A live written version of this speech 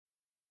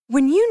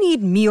When you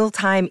need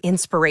mealtime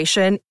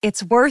inspiration,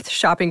 it's worth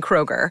shopping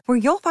Kroger, where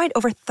you'll find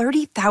over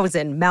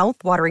 30,000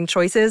 mouth-watering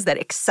choices that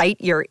excite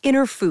your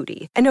inner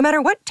foodie. And no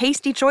matter what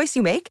tasty choice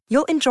you make,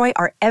 you'll enjoy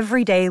our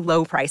everyday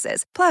low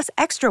prices, plus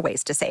extra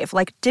ways to save,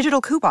 like digital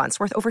coupons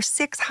worth over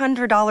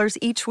 $600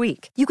 each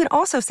week. You can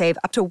also save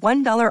up to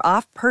 $1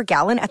 off per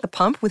gallon at the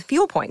pump with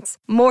fuel points.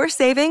 More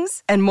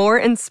savings and more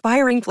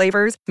inspiring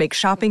flavors make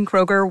shopping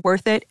Kroger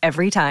worth it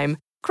every time.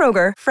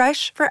 Kroger,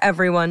 fresh for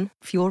everyone.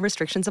 Fuel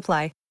restrictions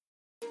apply.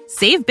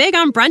 Save big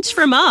on brunch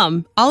for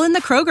mom, all in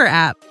the Kroger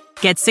app.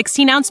 Get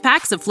 16-ounce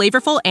packs of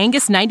flavorful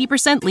Angus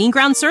 90% lean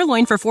ground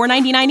sirloin for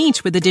 $4.99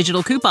 each with a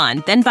digital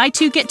coupon. Then buy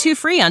 2, get 2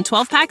 free on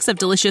 12 packs of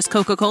delicious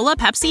Coca-Cola,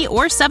 Pepsi,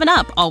 or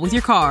 7-Up, all with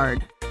your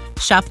card.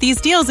 Shop these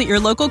deals at your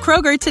local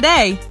Kroger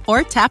today,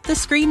 or tap the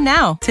screen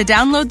now to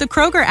download the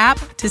Kroger app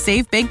to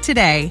save big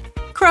today.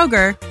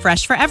 Kroger,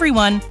 fresh for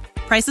everyone.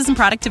 Prices and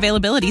product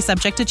availability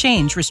subject to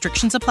change.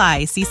 Restrictions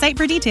apply. See site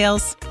for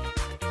details.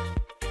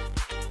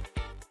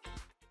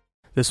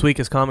 This week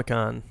is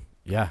Comic-Con.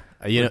 Yeah.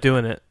 We're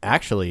doing it.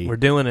 Actually. We're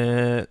doing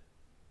it.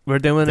 We're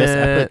doing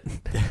it.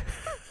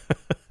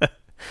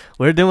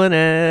 We're doing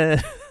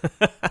it.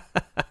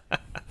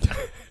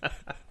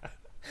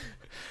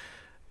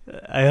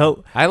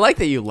 I like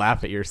that you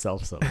laugh at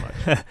yourself so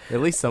much.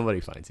 At least somebody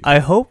finds you. I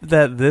hope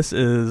that this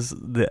is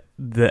the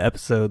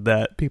episode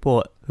that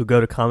people who go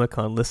to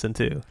Comic-Con listen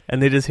to,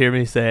 and they just hear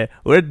me say,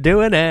 "We're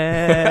doing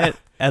it,"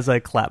 as I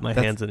clap my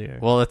hands in the air.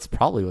 Well, that's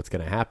probably what's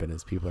going to happen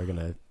is people are going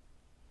to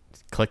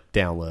click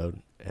download,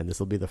 and this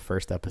will be the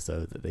first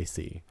episode that they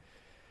see,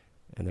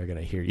 and they're going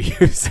to hear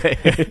you say,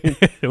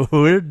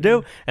 "We're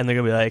doing," and they're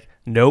going to be like,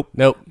 "Nope,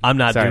 I'm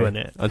not doing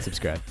it."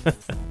 Unsubscribe.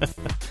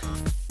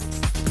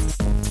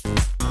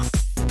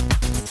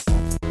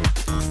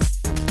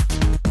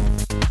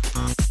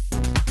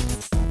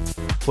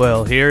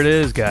 Well, here it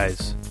is,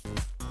 guys.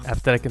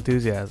 Apathetic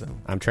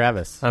Enthusiasm. I'm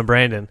Travis. I'm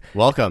Brandon.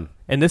 Welcome.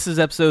 And this is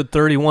episode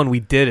 31. We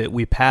did it.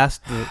 We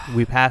passed.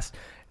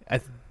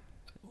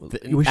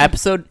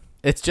 Episode.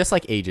 It's just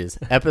like ages.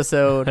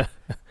 Episode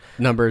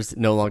numbers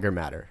no longer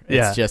matter.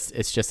 It's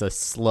just a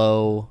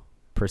slow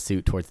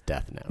pursuit towards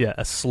death now. Yeah,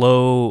 a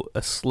slow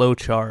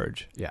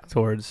charge. Yeah.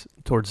 towards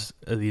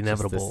the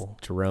inevitable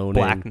droning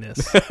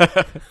blackness.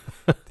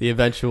 The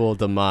eventual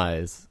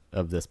demise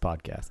of this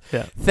podcast.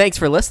 Yeah. Thanks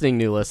for listening,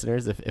 new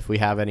listeners. If we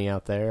have any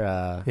out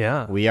there,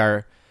 we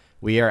are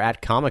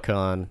at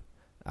Comic-Con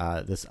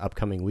this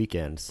upcoming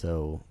weekend,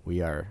 so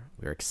we're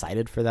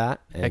excited for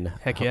that, and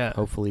heck yeah.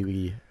 Hopefully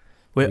we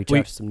reach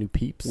out to some new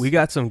peeps. We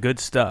got some good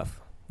stuff.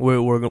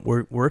 Let's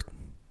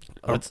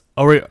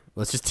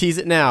just tease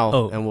it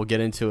now, and we'll get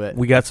into it.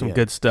 We got some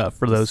good stuff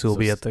for those who will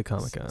be at the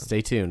Comic-Con.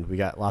 Stay tuned. We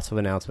got lots of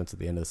announcements at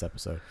the end of this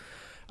episode.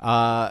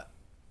 A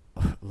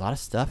lot of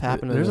stuff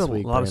happened this week.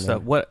 There's a lot of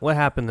stuff. What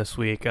happened this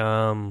week? It's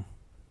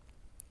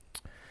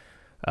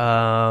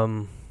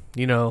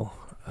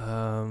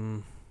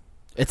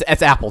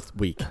Apple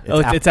week.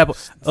 It's Apple.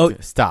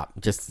 Stop.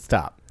 Just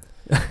stop.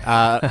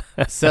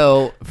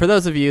 So for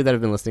those of you that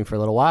have been listening for a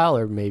little while,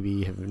 or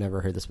maybe have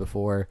never heard this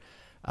before,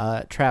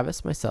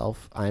 Travis,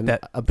 myself, I'm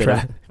a bit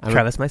of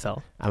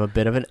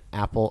an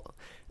Apple.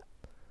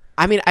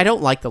 I mean, I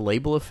don't like the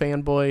label of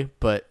fanboy,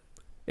 but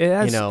it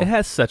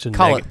has such a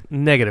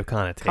negative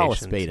connotation. Call a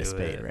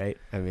spade, right?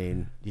 I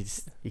mean,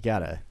 you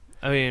gotta.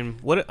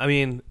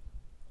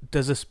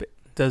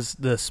 Does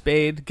the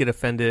spade get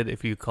offended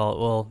if you call it?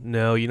 Well,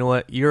 no. You know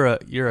what? You're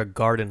a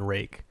garden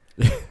rake.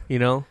 You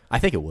know. I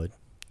think it would.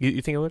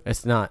 You think it would?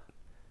 It's not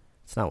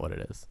what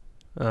it is.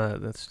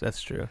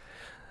 That's true.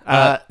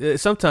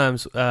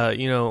 Sometimes,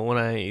 when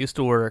I used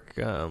to work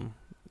on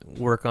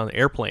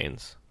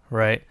airplanes,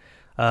 right?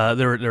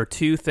 There were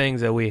two things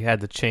that we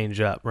had to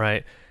change up,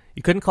 right?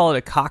 You couldn't call it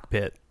a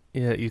cockpit.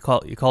 You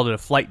called it a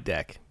flight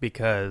deck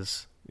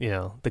because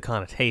the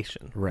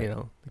connotation. Right.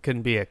 It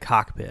couldn't be a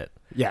cockpit.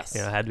 Yes. It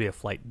had to be a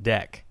flight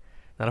deck,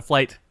 not a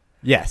flight.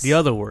 Yes. The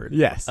other word.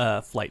 Yes.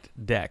 Flight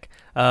deck.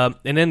 And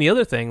then the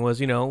other thing was,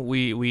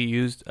 we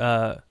used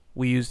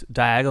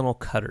diagonal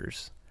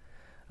cutters.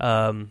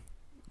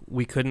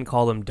 We couldn't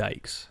call them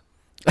dikes.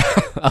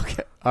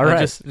 Okay. All right.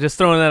 Just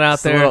throwing that out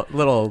there.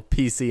 Little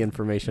PC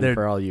information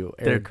for all you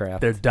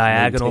aircraft. They're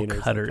diagonal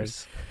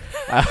cutters.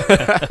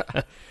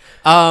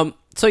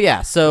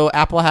 So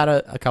Apple had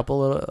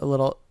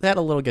they had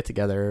a little get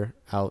together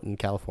out in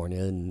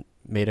California and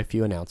made a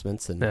few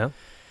announcements, and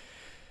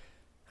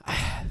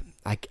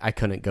I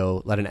couldn't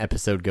let an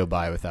episode go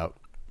by without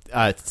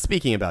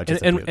speaking about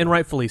just and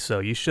rightfully so.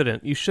 You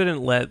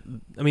shouldn't let.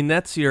 I mean,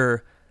 that's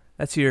your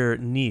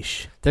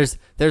niche. There's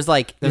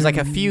like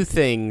a few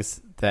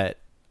things that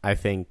I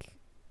think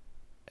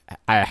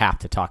I have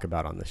to talk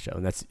about on this show,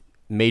 and that's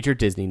major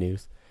Disney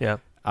news. Yeah.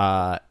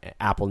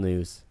 Apple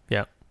news.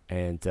 Yeah.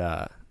 And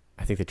I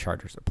think the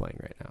Chargers are playing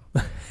right now.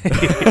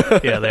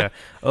 Yeah, they are.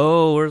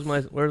 Oh, where's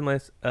my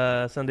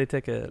Sunday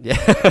ticket?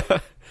 Yeah.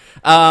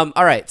 All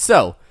right.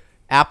 So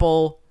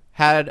Apple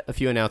had a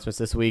few announcements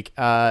this week.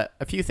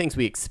 A few things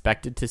we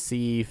expected to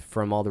see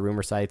from all the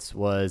rumor sites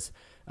was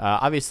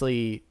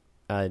obviously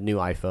new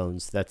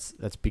iPhones.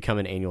 That's become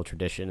an annual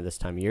tradition at this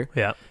time of year.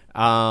 Yeah.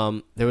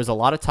 There was a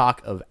lot of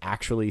talk of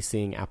actually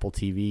seeing Apple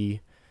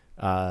TV,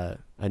 a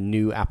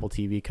new Apple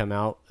TV come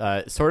out.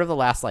 Sort of the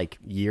last like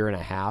year and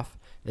a half.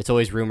 It's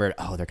always rumored,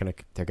 they're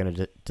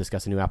gonna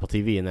discuss a new Apple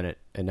TV, and then it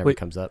never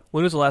comes up.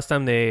 When was the last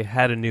time they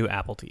had a new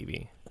Apple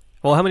TV?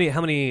 Well, how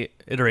many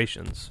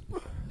iterations?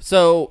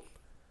 So,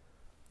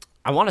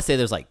 I want to say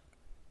there's like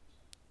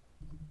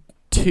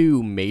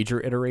 2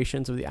 major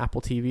iterations of the Apple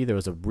TV. There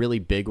was a really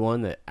big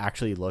one that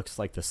actually looks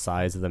like the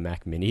size of the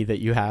Mac Mini that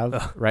you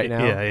have right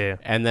now. Yeah.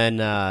 And then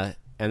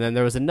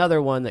there was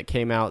another one that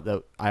came out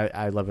that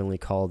I lovingly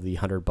call the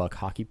 $100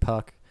 hockey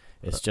puck.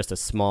 It's just a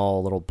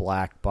small little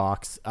black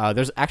box.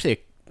 There's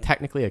actually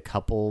technically a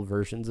couple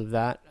versions of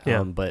that,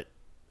 but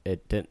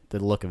it didn't. The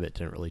look of it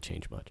didn't really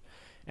change much.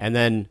 And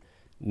then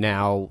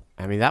now,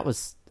 I mean, that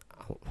was,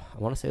 I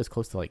want to say it was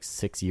close to like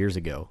 6 years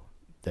ago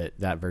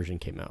that version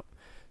came out.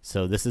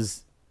 So this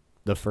is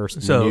the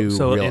first new real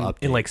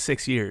update in like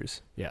 6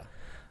 years. Yeah.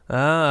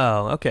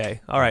 Oh,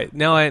 okay. All right.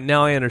 Now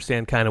I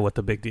understand kind of what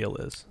the big deal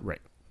is.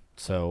 Right.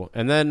 So,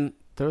 and then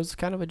there was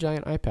kind of a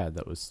giant iPad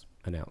that was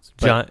announced.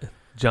 Giant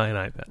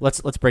iPad.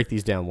 Let's break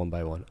these down one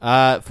by one.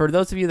 For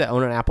those of you that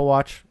own an Apple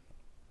Watch,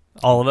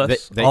 all of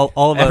us,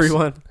 all of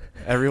us,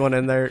 everyone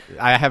in there.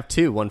 I have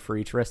 2, one for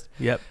each wrist.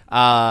 Yep.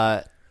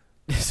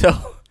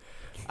 So,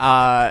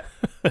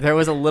 there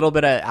was a little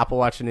bit of Apple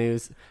Watch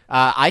news.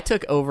 I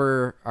took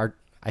over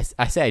I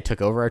say I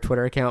took over our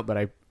Twitter account, but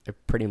I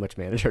pretty much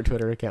manage our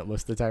Twitter account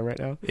most of the time right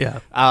now. Yeah.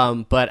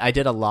 But I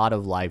did a lot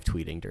of live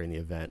tweeting during the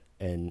event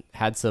and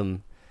had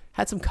some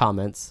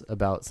comments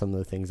about some of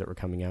the things that were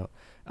coming out.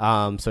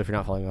 So if you're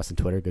not following us on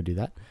Twitter, go do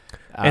that.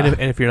 And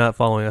if you're not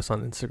following us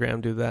on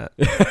Instagram, do that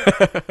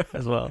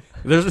as well.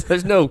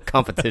 There's no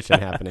competition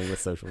happening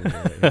with social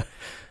media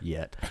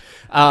yet.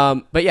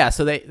 But yeah,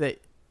 so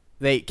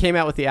they came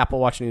out with the Apple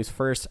Watch news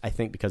first, I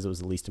think because it was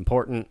the least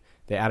important.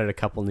 They added a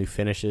couple new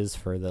finishes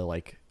for the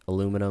like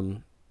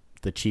aluminum,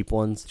 the cheap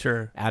ones.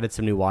 Sure. Added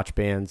some new watch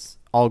bands.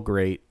 All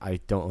great. I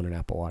don't own an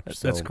Apple Watch.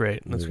 That's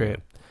great. That's great.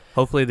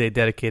 Hopefully they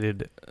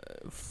dedicated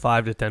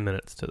 5 to 10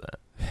 minutes to that.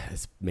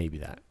 It's maybe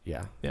that.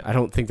 Yeah. I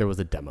don't think there was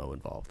a demo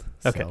involved.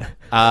 Okay. So,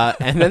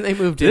 and then they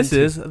moved this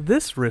into... is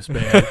this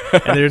wristband.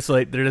 And they're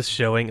just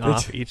showing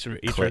off each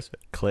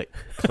wristband. Click.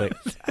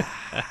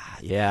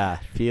 Yeah.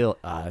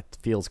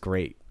 Feels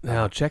great.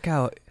 Now check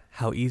out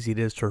how easy it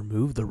is to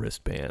remove the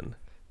wristband.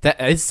 That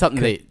is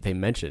something they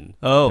mentioned.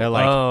 Oh, they're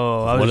like,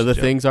 one of the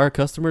joking. things our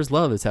customers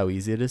love is how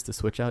easy it is to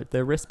switch out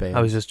their wristband.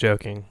 I was just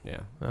joking. Yeah.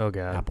 Oh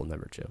god. Apple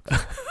never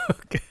jokes.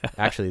 Okay.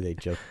 Actually, they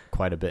joke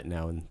quite a bit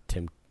now in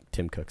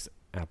Tim Cook's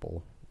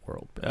Apple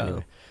world. But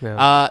anyway.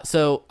 Yeah.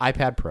 So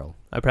iPad Pro.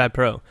 iPad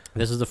Pro.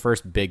 This is the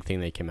first big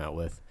thing they came out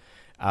with.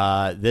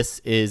 This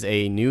is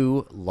a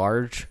new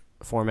large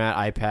format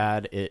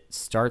iPad. It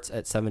starts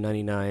at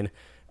 $799.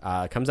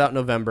 Comes out in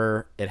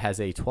November. It has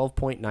a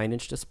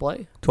 12.9-inch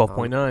display.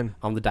 12.9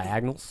 on the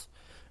diagonals.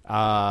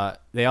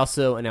 They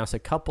also announced a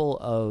couple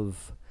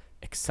of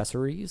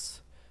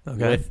accessories.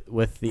 Okay.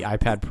 With the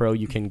iPad Pro,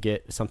 you can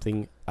get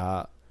something.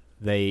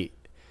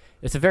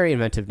 It's a very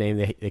inventive name.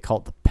 They call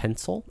it the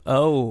Pencil.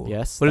 Oh,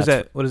 yes. What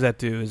does that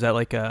do? Is that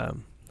like a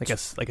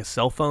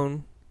cell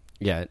phone?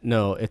 Yeah.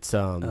 No, it's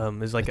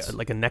It's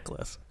like a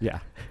necklace. Yeah.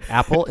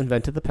 Apple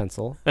invented the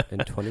Pencil in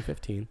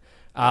 2015.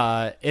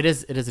 It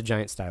is a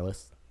giant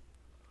stylus.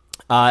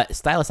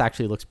 Stylus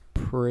actually looks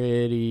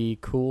pretty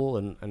cool,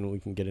 and we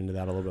can get into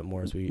that a little bit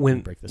more as we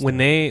break this down.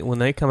 When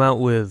they come out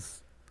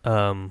with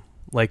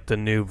like the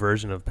new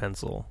version of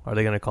Pencil, are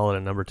they going to call it a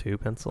number 2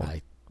 pencil?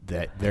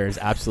 There is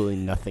absolutely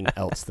nothing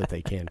else that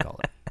they can call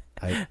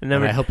it. And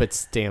I hope it's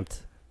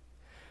stamped.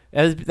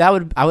 I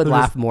would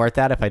laugh more at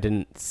that if I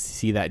didn't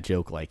see that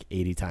joke like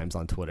 80 times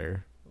on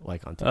Twitter,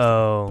 like on TikTok.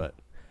 Oh, but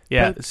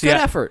yeah. Good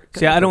effort.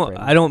 I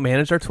don't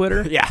manage our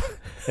Twitter. Yeah.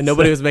 And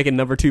nobody was making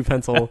number 2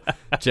 pencil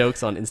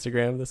jokes on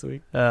Instagram this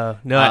week.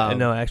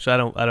 No. Actually,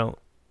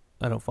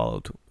 I don't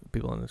follow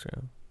people on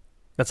Instagram.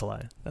 That's a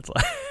lie.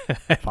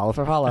 Follow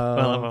for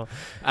follow.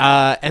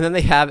 And then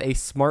they have a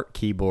smart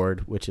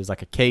keyboard, which is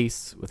like a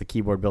case with a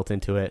keyboard built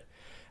into it,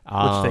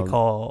 which they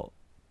call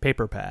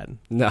paper pad.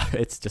 No,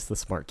 it's just the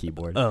smart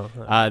keyboard. Oh,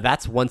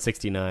 that's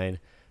 $169.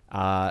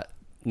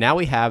 Now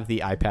we have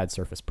the iPad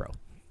Surface Pro,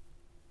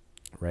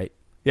 right?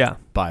 Yeah,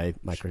 by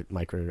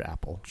Micro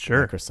Apple.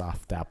 Sure.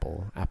 Microsoft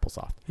Apple,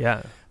 AppleSoft.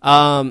 Yeah.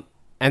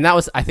 And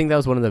I think that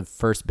was one of the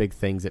first big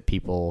things that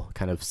people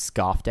kind of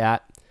scoffed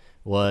at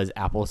was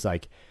Apple's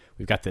like,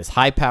 we've got this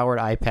high-powered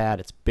iPad.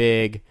 It's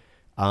big.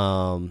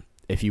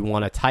 If you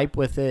want to type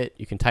with it,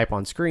 you can type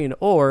on screen,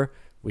 or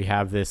we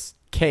have this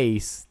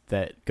case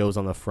that goes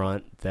on the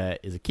front that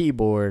is a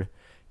keyboard,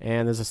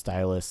 and there's a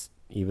stylus,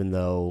 even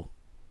though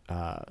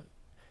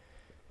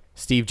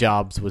Steve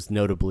Jobs was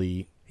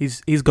notably...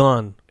 He's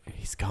gone.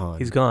 He's gone.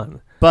 He's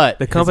gone. But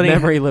the company his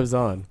memory lives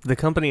on. The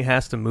company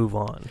has to move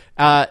on.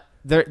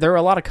 There were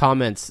a lot of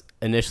comments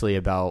initially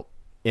about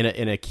in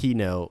a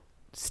keynote,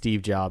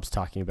 Steve Jobs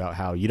talking about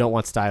how you don't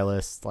want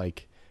stylists,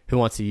 like who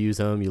wants to use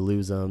them? You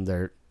lose them.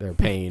 They're a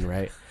pain,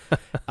 right?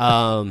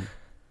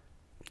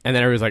 And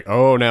then everybody's like,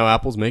 oh, now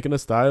Apple's making a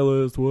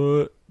stylus.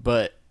 What?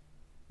 But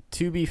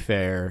to be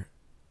fair,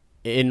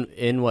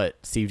 in what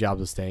Steve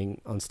Jobs was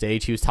saying on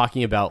stage, he was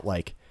talking about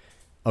like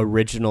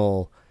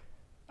original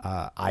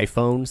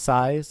iPhone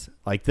size.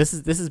 Like this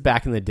is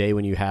back in the day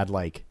when you had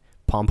like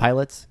Palm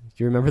Pilots.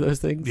 Do you remember those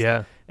things?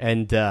 Yeah.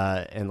 And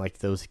like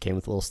those came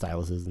with little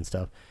styluses and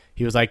stuff.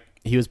 He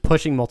was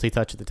pushing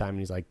multi-touch at the time, and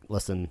he's like,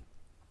 listen,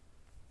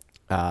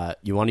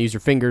 you want to use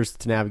your fingers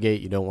to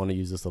navigate. You don't want to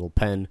use this little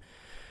pen.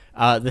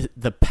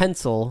 The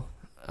pencil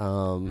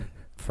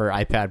for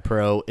iPad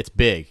Pro, it's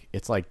big.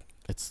 It's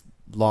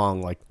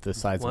long, like the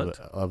size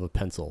of a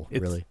pencil.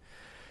 Really,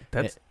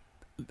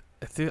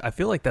 I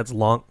feel like that's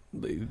long.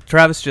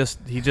 Travis just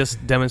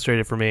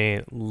demonstrated for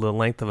me the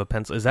length of a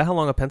pencil. Is that how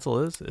long a pencil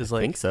is? I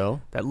think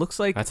so. That looks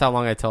like that's how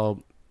long I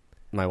tell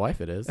my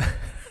wife it is.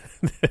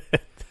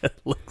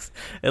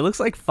 It looks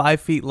like 5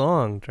 feet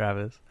long,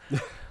 Travis.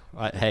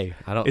 Hey,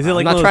 I don't. Is it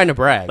like I'm not trying to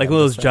brag. Like one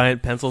of those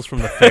giant pencils from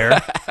the fair?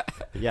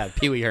 Yeah,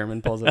 Pee Wee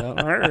Herman pulls it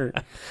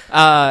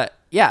out.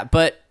 Yeah,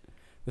 but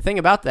the thing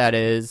about that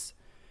is,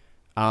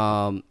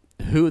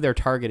 who they're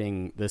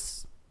targeting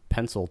this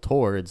pencil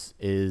towards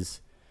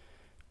is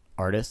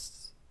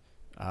artists,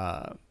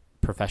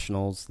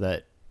 professionals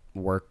that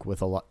work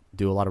with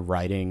do a lot of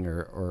writing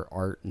or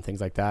art and things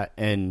like that,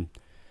 and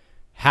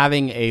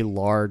having a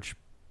large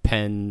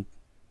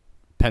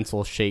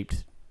pencil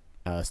shaped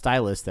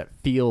stylus that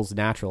feels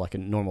natural like a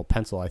normal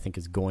pencil, I think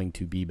is going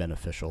to be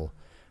beneficial,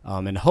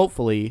 and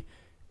hopefully,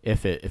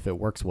 if it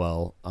works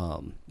well,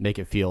 make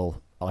it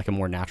feel like a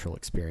more natural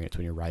experience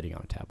when you're writing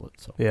on a tablet.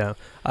 So yeah,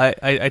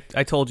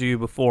 I told you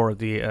before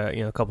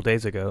a couple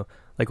days ago,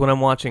 like when I'm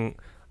watching,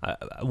 I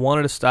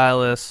wanted a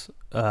stylus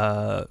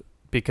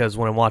because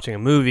when I'm watching a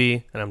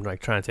movie and I'm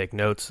like trying to take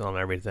notes on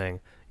everything,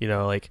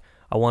 like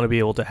I want to be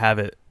able to have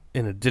it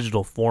in a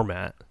digital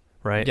format,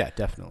 right? Yeah,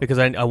 definitely. Because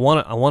I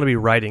want to be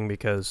writing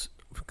because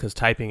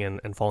typing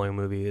and following a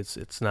movie,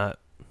 it's not.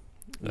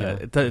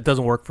 It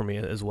doesn't work for me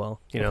as well,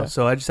 Okay.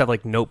 So I just have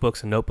like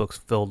notebooks and notebooks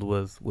filled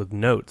with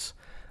notes,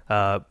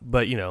 but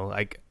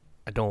I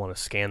don't want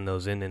to scan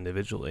those in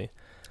individually.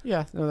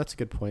 Yeah, no, that's a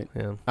good point.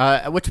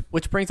 Yeah.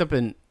 Which brings up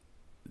in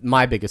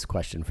my biggest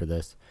question for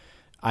this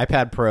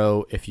iPad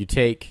Pro. If you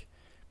take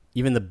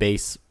even the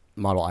base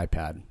model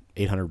iPad,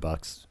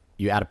 $800,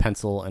 you add a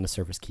pencil and a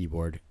Surface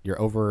keyboard,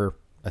 you're over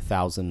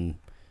 $1,000,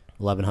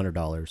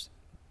 $1,100.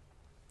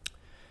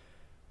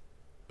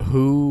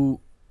 Who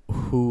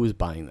is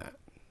buying that?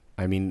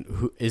 I mean,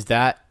 who is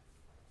that?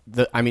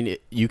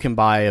 You can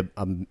buy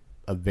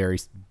a very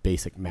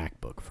basic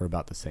MacBook for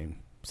about the same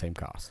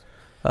cost,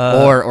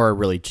 or a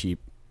really cheap,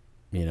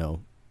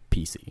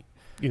 PC.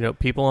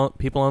 People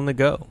on the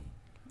go,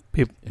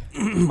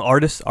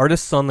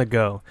 artists on the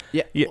go.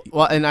 Yeah.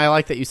 Well, and I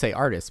like that you say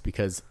artists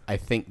because I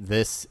think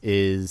this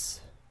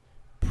is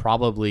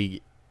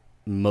probably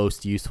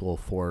most useful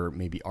for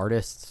maybe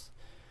artists,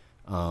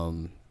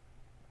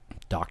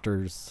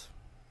 doctors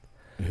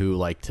who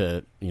like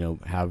to,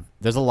 have.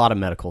 There's a lot of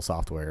medical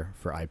software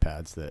for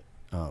iPads that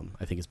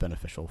I think is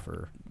beneficial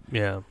for.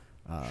 Yeah.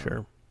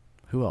 Sure.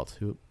 Who else?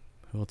 Who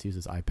else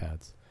uses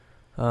iPads?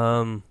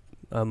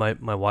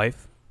 My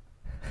wife.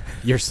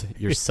 Your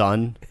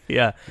son.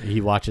 Yeah. He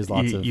watches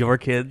lots of your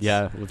kids.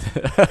 Yeah.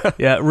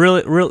 Yeah.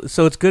 Really.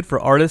 So it's good for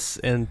artists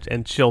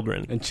and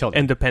children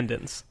and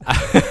dependents.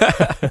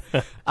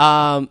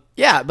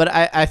 Yeah, but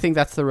I think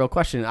that's the real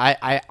question.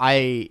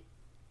 I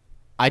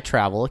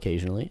travel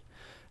occasionally.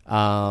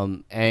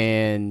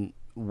 And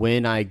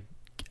when I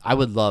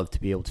would love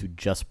to be able to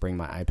just bring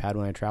my iPad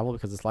when I travel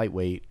because it's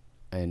lightweight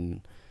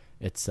and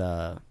it's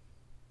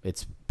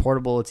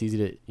portable. It's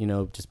easy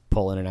to, just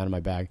pull in and out of my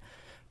bag,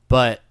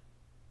 but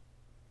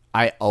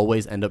I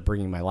always end up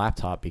bringing my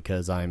laptop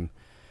because I'm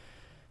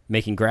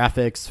making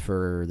graphics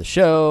for the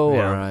show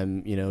or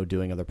I'm,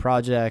 doing other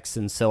projects.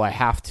 And so I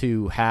have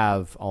to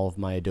have all of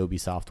my Adobe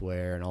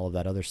software and all of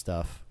that other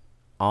stuff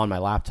on my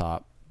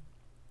laptop.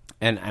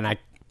 And I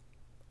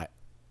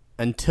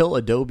until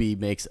Adobe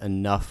makes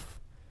enough,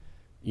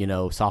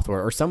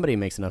 software or somebody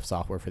makes enough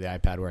software for the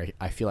iPad where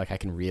I feel like I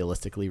can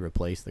realistically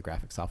replace the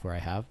graphic software I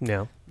have.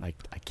 Yeah. I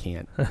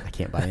can't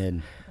buy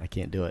in. I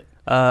can't do it.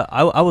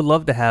 I would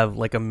love to have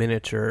like a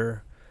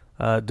miniature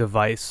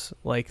device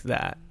like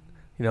that.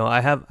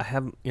 I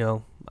have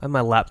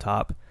my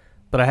laptop,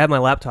 but I have my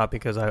laptop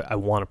because I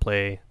want to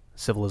play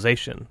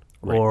Civilization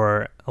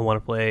or I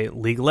want to play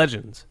League of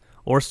Legends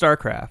or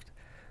StarCraft,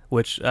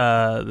 which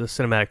the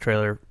cinematic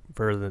trailer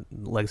for the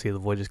Legacy of the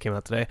Void just came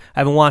out today. I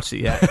haven't watched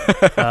it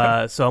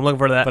yet, so I'm looking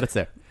forward to that. But it's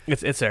there.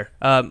 It's there.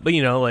 But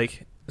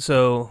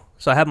so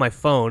I have my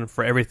phone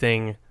for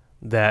everything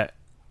that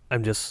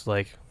I'm just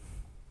like,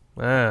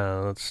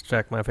 let's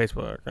check my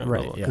Facebook,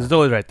 right? Because it's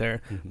always right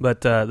there. Mm-hmm.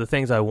 But the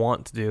things I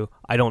want to do,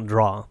 I don't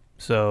draw.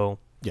 So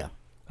yeah,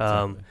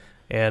 exactly.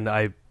 And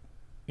I,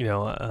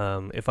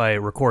 if I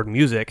record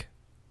music,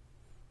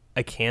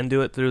 I can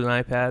do it through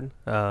an iPad,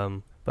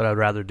 but I'd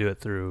rather do it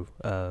through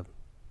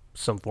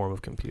some form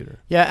of computer.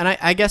 Yeah, and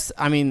I guess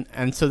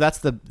and so that's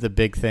the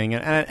big thing,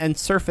 and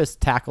Surface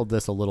tackled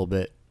this a little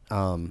bit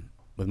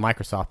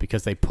Microsoft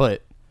because they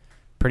put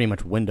pretty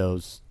much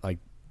Windows, like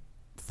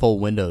full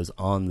Windows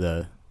on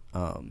the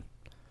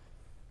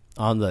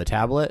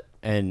tablet.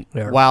 And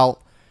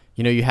while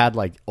you had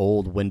like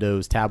old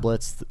Windows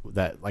tablets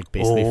that like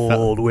basically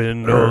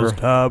Windows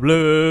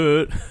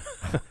tablet.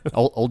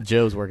 old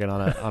Joe's working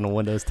on a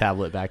Windows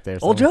tablet back there.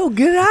 Old Joe,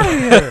 get out of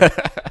here!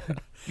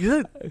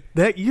 You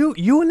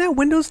and that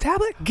Windows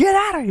tablet, get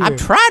out of here! I'm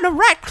trying to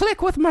right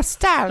click with my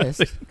stylus.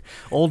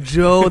 Old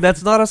Joe,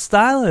 that's not a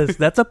stylus.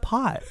 That's a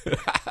pot.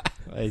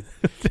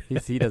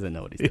 He doesn't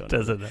know what he's doing. He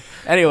doesn't know.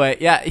 Anyway,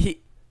 yeah,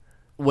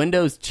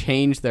 Windows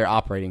changed their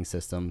operating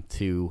system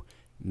to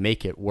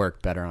make it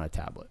work better on a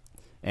tablet,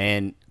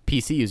 and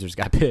PC users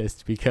got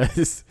pissed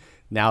because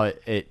now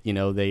it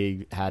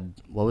they had,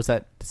 what was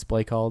that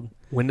display called?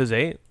 Windows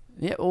 8.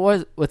 Yeah, what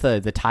was with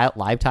the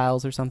live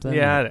tiles or something?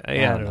 Yeah, I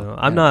don't know.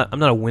 I'm not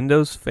a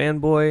Windows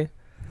fanboy.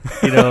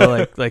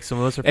 Like some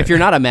of us are. If you're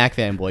not a Mac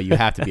fanboy, you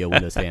have to be a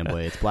Windows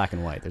fanboy. It's black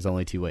and white. There's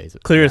only two ways.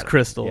 Clear as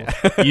crystal. Yeah.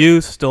 You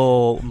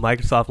stole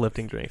Microsoft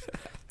lifting drinks.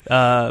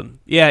 No,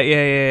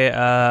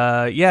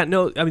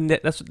 I mean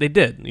that's what they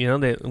did.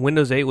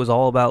 Windows 8 was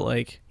all about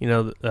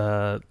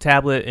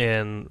tablet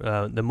and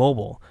the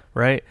mobile,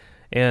 right?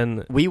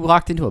 And we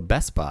walked into a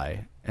Best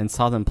Buy and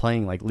saw them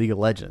playing like League of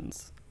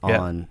Legends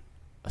on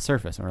a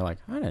Surface, and we're like,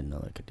 I didn't know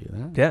they could do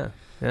that.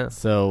 Yeah.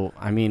 So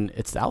I mean,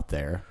 it's out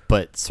there,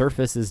 but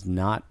Surface is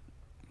not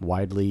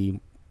widely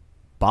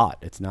bought.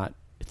 It's not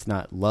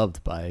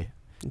loved by.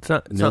 It's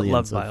not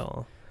loved by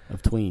all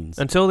of tweens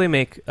until they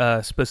make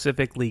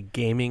specifically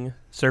gaming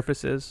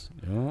Surfaces.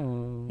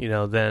 Oh.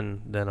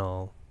 Then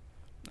I'll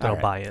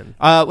buy in.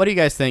 What do you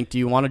guys think? Do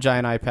you want a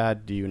giant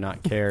iPad? Do you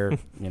not care?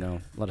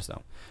 Let us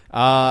know.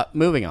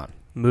 Moving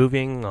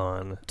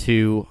on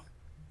to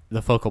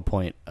the focal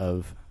point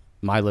of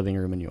my living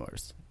room and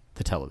yours,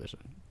 the television.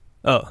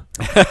 Oh,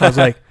 I was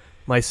like,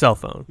 my cell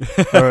phone.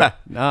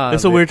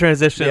 That's a weird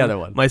transition. The other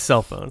one. My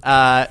cell phone.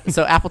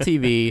 So Apple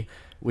TV,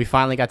 we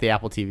finally got the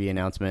Apple TV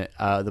announcement.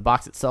 The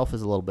box itself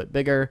is a little bit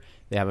bigger.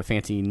 They have a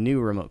fancy new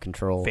remote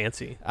control.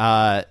 Fancy.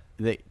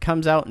 That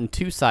comes out in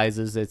two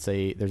sizes. There's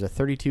a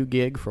 32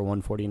 gig for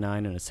 $149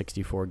 and a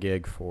 64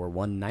 gig for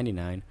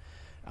 $199.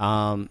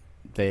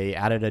 They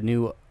added a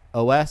new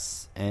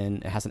OS,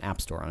 and it has an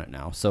app store on it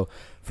now. So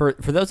for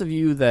those of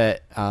you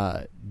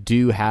that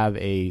do have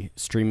a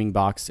streaming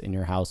box in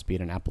your house, be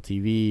it an Apple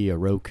TV, a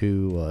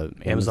Roku,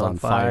 Amazon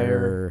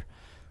Fire,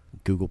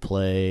 Google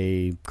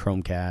Play,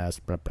 Chromecast,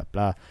 blah blah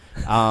blah.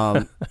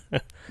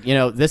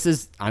 This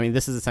is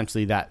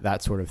essentially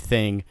that sort of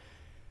thing.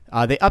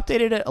 They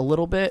updated it a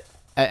little bit.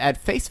 At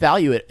face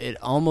value, it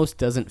almost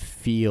doesn't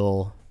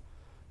feel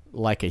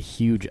like a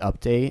huge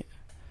update.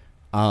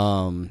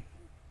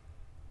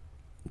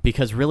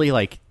 Because really,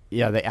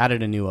 they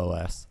added a new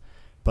OS,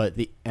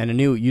 and a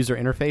new user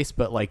interface.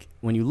 But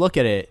when you look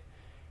at it,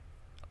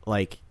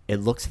 it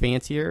looks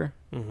fancier,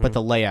 but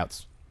the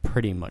layout's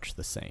pretty much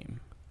the same.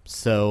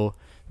 So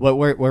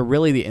where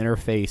really the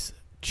interface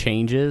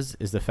changes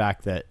is the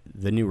fact that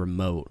the new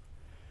remote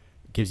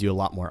gives you a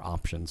lot more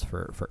options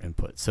for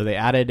input. So they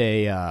added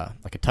a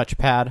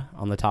touchpad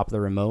on the top of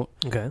the remote,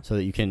 so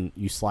that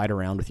you slide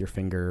around with your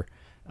finger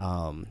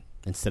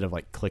instead of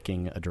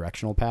clicking a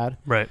directional pad.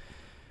 Right.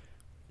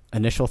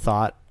 Initial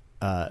thought,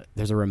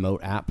 there's a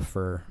remote app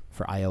for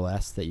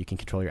iOS that you can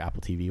control your Apple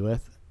TV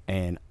with,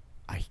 and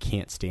I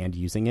can't stand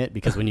using it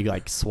because when you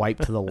swipe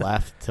to the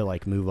left to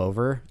move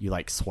over, you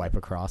swipe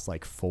across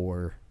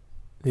four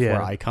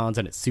icons,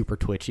 and it's super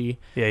twitchy.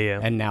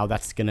 Yeah. And now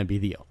that's gonna be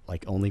the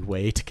only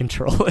way to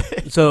control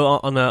it. So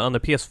on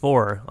the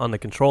PS4, on the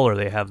controller,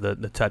 they have the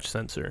touch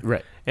sensor,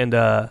 right? And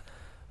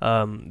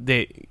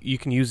you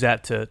can use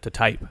that to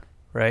type,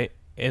 right?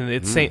 And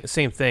it's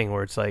same thing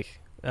where it's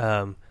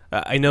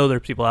I know there are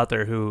people out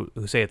there who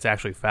say it's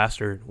actually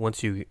faster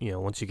once you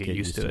get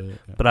used to it. Yeah.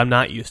 But I'm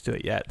not used to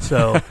it yet.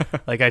 So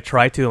I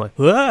try to, I'm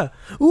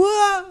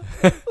wah,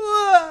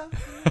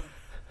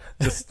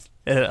 just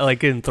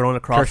getting thrown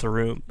across the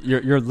room.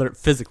 You're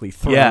physically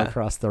thrown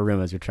across the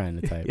room as you're trying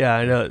to type. Yeah,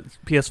 I know.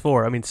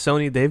 PS4. I mean,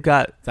 Sony, they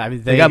got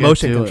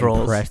motion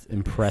controls.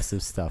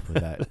 Impressive stuff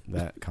with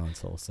that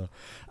console. So,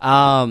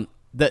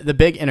 the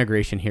big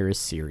integration here is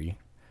Siri,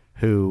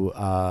 who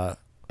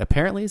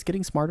apparently is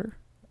getting smarter.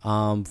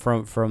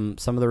 From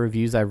some of the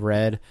reviews I've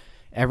read,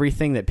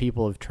 everything that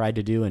people have tried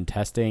to do in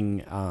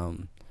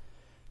testing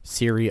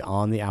Siri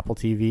on the Apple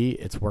TV,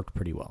 it's worked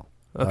pretty well.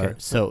 Okay.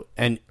 So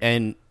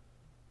even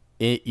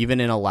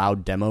in a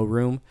loud demo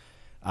room,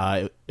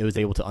 it was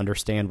able to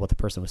understand what the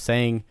person was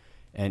saying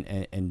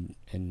and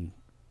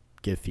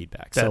give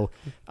feedback.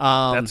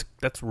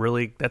 That's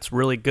really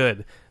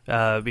good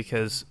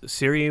because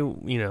Siri,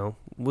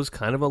 was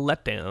kind of a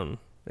letdown.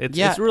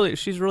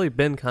 She's really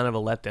been kind of a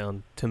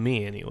letdown to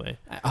me anyway.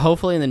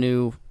 Hopefully in the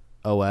new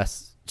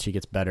OS she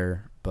gets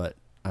better, but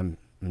I'm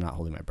not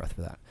holding my breath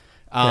for that.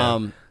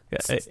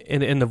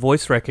 In the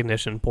voice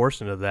recognition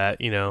portion of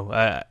that,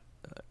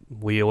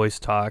 we always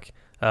talk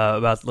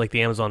about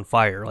the Amazon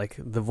Fire,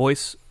 the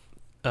voice,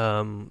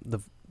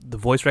 the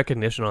voice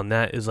recognition on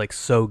that is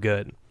so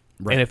good,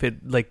 right. And if it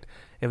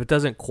If it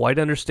doesn't quite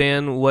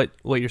understand what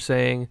you're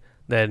saying,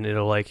 then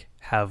it'll like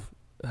have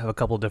a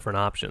couple different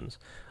options.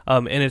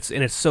 And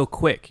it's so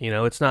quick, you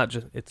know. It's not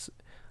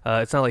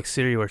not like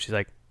Siri where she's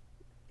like,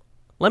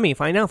 "Let me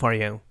find out for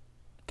you."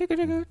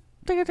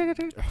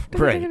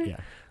 Right.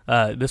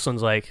 Yeah. This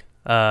one's like,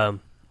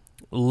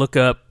 look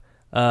up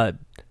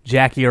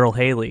Jackie Earl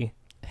Haley.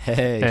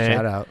 Hey,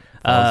 shout out.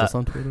 Follow us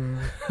on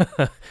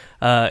Twitter.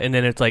 And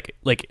then it's like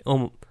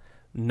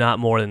not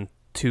more than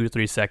 2 to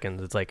 3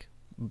 seconds. It's like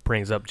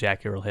brings up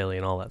Jackie Earl Haley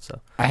and all that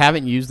stuff. I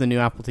haven't used the new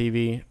Apple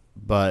TV,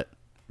 but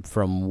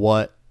from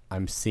what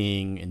I'm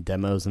seeing in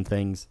demos and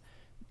things,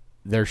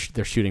 they're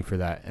shooting for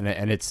that,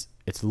 and it's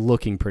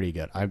looking pretty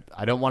good.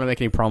 I don't want to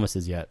make any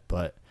promises yet,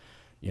 but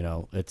you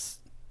know,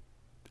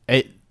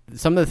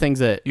 some of the things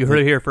that you heard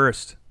it here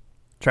first.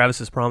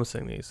 Travis is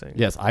promising these things.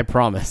 Yes, I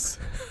promise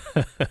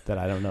that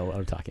I don't know what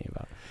I'm talking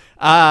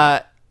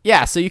about.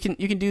 Yeah, so you can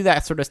do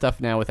that sort of stuff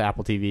now with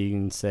Apple TV. You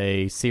can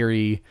say,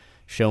 Siri,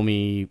 show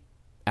me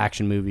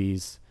action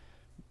movies,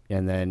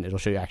 and then it'll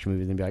show you action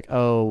movies and be like,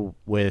 oh,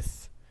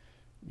 with,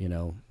 you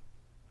know,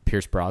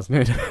 Pierce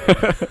Brosnan.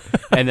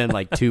 And then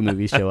like 2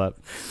 movies show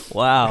up.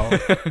 Wow,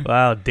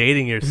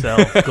 dating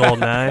yourself,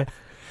 GoldenEye.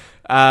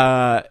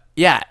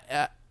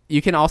 Yeah,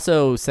 you can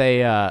also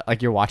say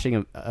like you're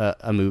watching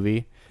a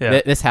movie.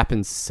 Yeah. This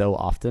happens so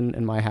often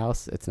in my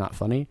house. It's not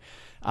funny.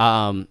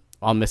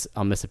 I'll miss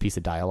a piece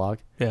of dialogue.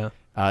 Yeah.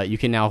 You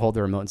can now hold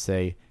the remote and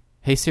say,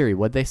 "Hey Siri,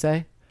 what'd they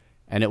say?"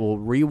 And it will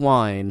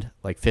rewind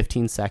like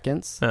 15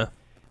 seconds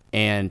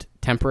and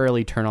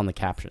temporarily turn on the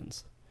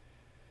captions.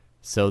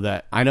 So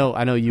that I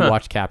know you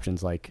watch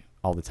captions like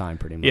all the time,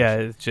 pretty much.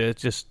 Yeah,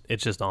 it's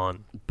just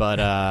on.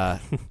 But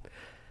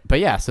but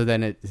yeah, so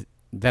then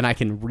I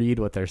can read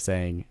what they're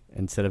saying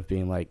instead of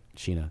being like,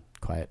 "Sheena,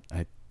 quiet.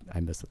 I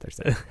miss what they're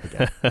saying."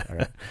 Again. All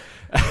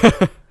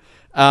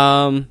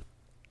right.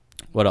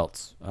 What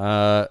else?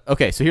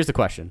 Okay, so here's the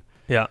question.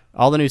 Yeah.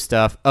 All the new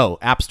stuff. Oh,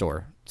 App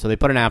Store. So they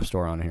put an App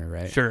Store on here,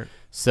 right? Sure.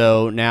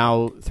 So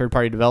now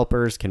third-party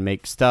developers can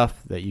make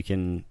stuff that you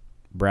can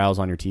browse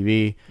on your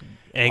TV.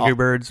 Angry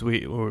Birds. All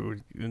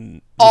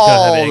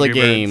the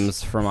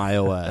games from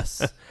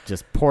iOS.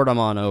 Just port them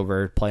on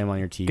over, play them on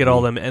your TV. Get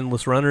all them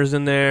endless runners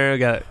in there.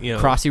 Got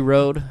Crossy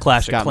Road.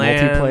 Clash of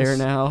Clans. Multiplayer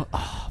now.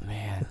 Oh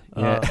man.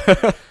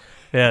 Yeah.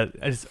 Yeah,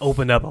 I just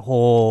opened up a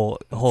whole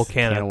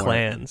can of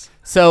Clans.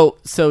 So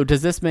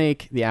does this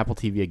make the Apple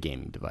TV a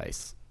gaming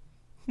device?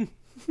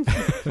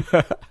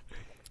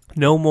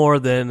 No more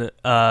than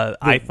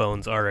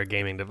iPhones are a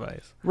gaming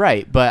device.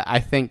 Right, but I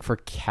think for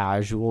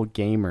casual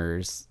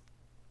gamers,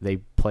 they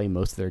play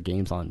most of their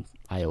games on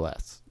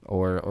iOS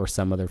or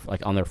some other,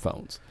 like on their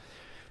phones.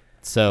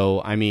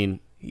 So, I mean,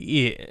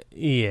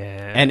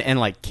 yeah. And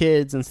like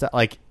kids and stuff,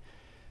 like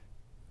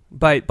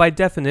by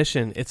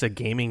definition, it's a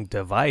gaming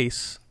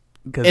device.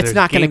 It's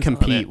not going to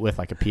compete with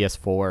like a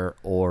PS4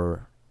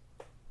 or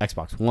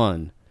Xbox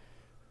One,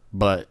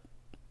 but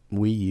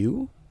Wii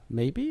U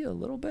maybe a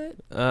little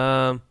bit.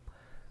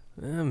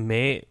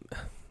 Maybe.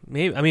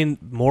 I mean,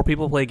 more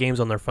people play games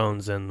on their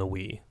phones than the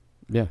Wii.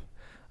 Yeah.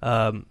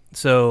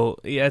 So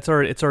yeah, it's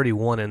already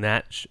won in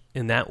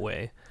that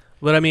way.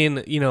 But I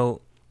mean, you know,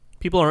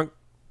 people aren't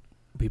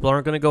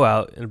going to go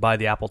out and buy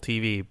the Apple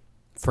TV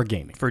for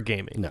gaming.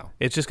 No,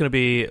 it's just going to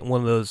be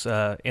one of those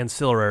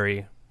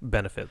ancillary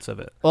benefits of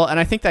it. Well, and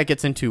I think that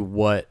gets into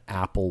what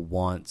Apple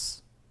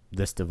wants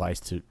this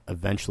device to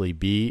eventually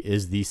be,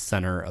 is the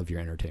center of your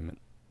entertainment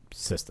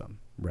system,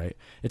 right?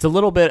 It's a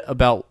little bit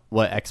about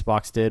what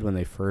Xbox did when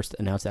they first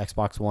announced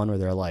Xbox One, where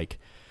they're like,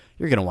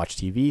 you're going to watch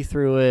TV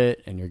through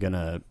it, and you're going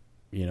to,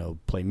 you know,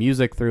 play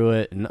music through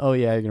it, and oh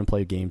yeah, you're going to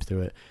play games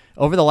through it.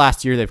 Over the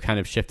last year, they've kind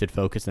of shifted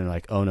focus, and they're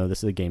like, oh no, this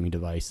is a gaming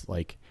device.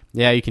 Like,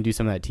 yeah, you can do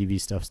some of that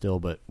TV stuff still,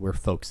 but we're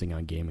focusing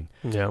on gaming.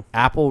 Yeah.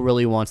 Apple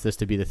really wants this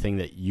to be the thing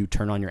that you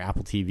turn on your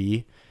Apple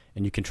TV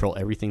and you control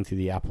everything through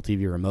the Apple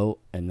TV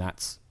remote, and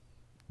that's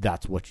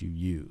what you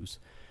use.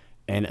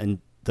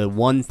 And the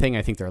one thing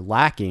I think they're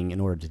lacking in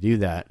order to do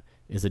that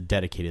is a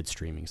dedicated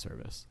streaming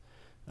service.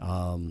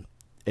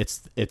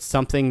 It's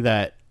something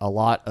that a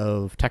lot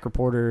of tech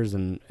reporters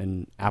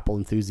and Apple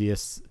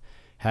enthusiasts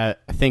I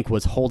think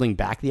was holding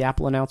back the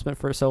Apple announcement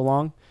for so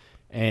long,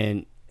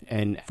 and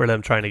for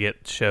them trying to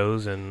get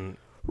shows and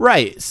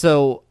right.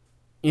 So,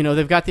 you know,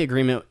 they had the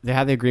agreement with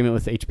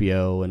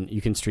HBO, and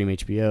you can stream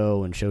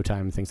HBO and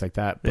Showtime and things like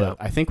that. But yeah.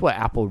 I think what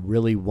Apple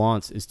really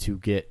wants is to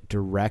get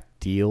direct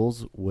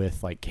deals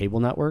with like cable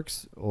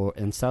networks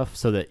and stuff,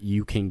 so that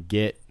you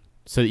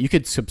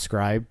could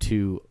subscribe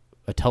to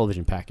a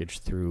television package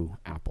through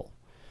Apple.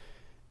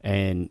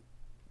 And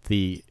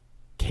the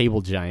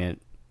cable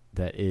giant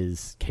that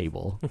is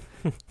cable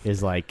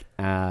is like,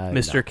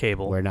 Mr. No,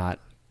 Cable. we're not.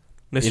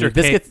 This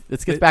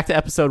gets back to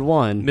episode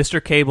 1.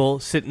 Mr. Cable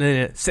sitting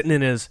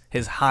in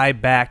his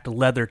high-backed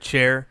leather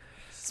chair,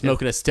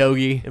 smoking a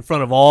stogie in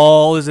front of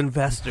all his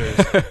investors.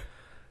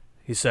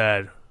 He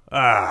said,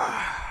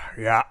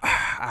 yeah,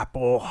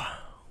 Apple,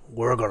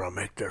 we're going to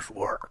make this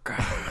work.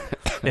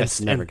 It's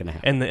never going to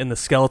happen. And the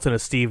skeleton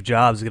of Steve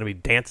Jobs is going to be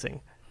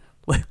dancing.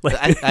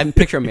 I'm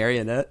picturing a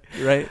marionette,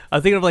 right?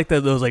 I'm thinking of like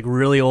those like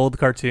really old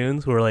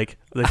cartoons where like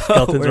the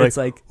skeletons are it's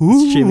like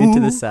streaming to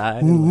the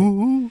side.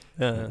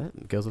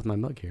 That goes with my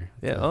mug here.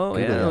 Yeah. Oh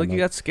yeah. Like you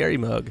got scary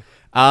mug.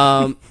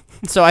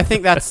 So I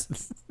think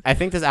this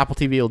Apple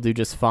TV will do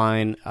just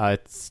fine.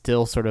 It's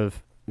still sort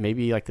of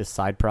maybe like this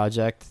side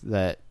project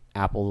that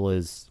Apple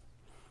is.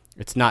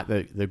 It's not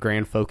the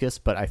grand focus,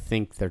 but I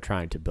think they're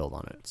trying to build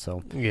on it.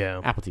 So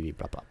yeah, Apple TV,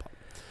 blah blah blah.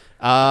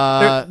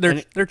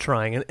 They're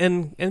trying,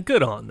 and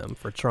good on them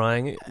for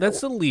trying.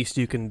 That's the least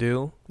you can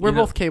do. We're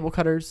both cable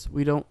cutters.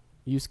 We don't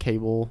use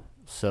cable,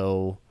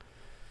 so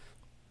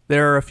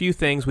there are a few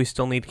things we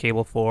still need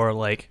cable for,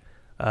 like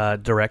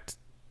Direct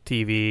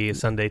TV,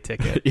 Sunday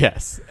Ticket.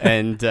 Yes,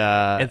 and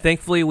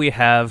thankfully we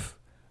have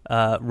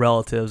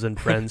relatives and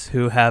friends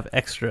who have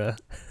extra.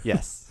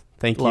 Yes,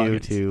 thank you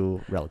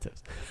to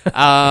relatives.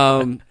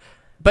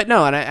 But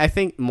no, and I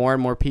think more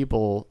and more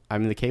people. I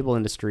mean, the cable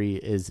industry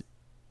is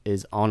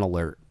on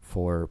alert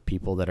for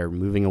people that are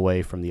moving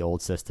away from the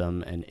old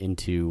system and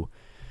into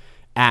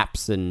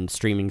apps and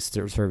streaming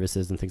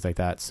services and things like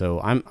that. So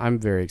I'm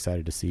very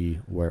excited to see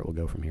where it will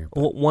go from here.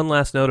 Well, one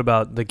last note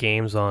about the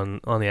games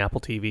on the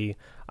Apple TV.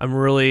 I'm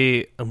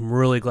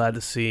really glad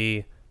to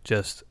see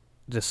just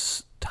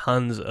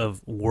tons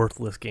of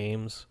worthless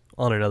games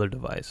on another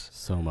device.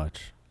 So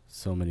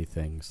many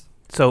things.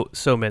 So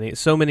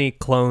many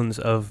clones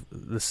of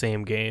the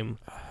same game.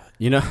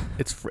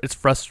 It's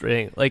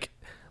frustrating.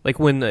 Like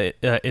when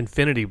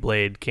Infinity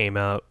Blade came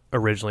out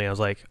originally, I was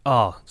like,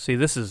 "Oh, see,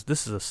 this is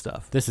the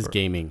stuff. This is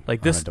gaming.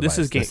 Like this is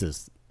game. This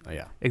is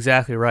yeah,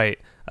 exactly right."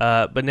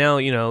 But now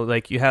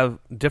like you have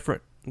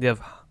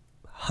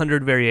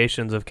 100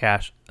 variations of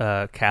Castle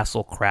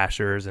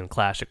Crashers and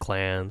Clash of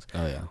Clans.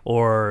 Oh yeah,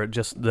 or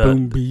just the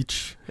Boom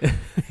Beach.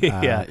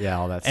 yeah,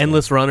 all that.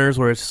 Endless stuff. runners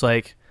where it's just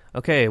like,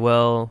 okay,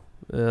 well,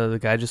 the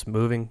guy just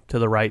moving to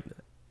the right.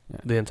 Yeah.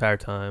 The entire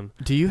time.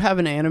 Do you have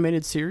an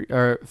animated series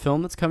or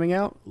film that's coming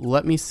out?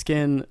 Let me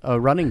skin a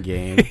running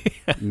game,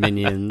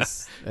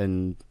 Minions,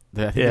 and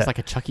I think there's like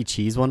a Chuck E.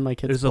 Cheese one. My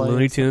kids. There's play, a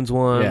Looney Tunes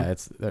one. Yeah,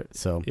 it's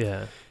so.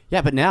 Yeah,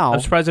 but now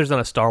I'm surprised there's not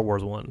a Star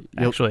Wars one.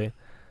 Actually,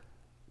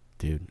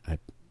 dude,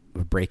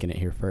 we're breaking it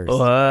here first.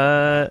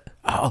 What?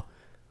 Oh,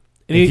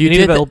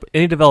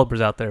 any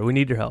developers out there? We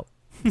need your help.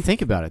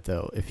 Think about it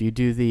though. If you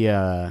do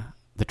the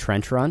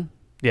trench run,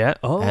 yeah.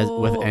 You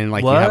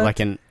have like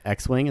an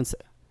X-wing and.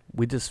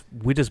 We just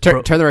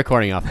turn the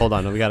recording off. Hold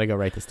on, we got to go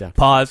write this down.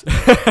 Pause.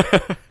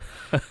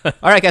 All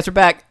right, guys, we're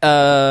back.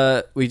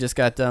 We just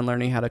got done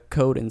learning how to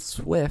code in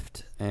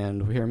Swift,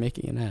 and we are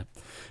making an app.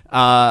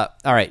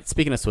 All right.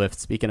 Speaking of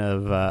Swift,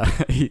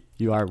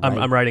 you are.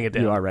 I'm writing it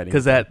down. You are writing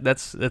because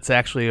that's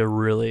actually a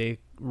really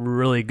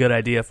good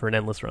idea for an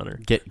endless runner.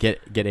 Get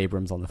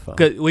Abrams on the phone.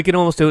 We can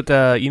almost do it.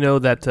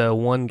 That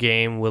one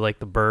game with like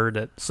the bird,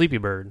 that Sleepy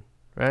Bird,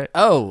 right?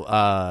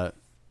 Oh,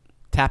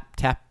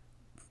 tap.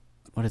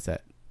 What is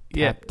that?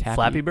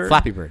 Flappy Bird.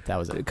 Flappy Bird. That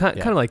was it. Kind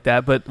of like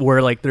that, but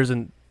where like there's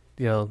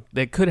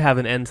they could have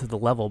an end to the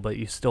level, but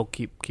you still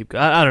keep.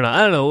 I don't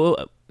know.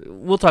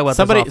 We'll talk about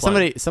somebody. This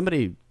offline.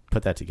 Somebody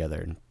put that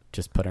together and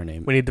just put our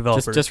name. We need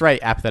developers. Just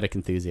write Apathetic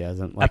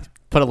Enthusiasm.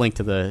 Put a link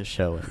to the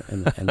show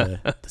in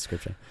the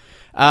description.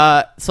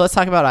 So let's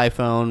talk about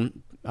iPhone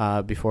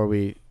before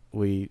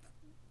we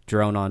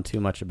drone on too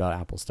much about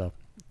Apple stuff.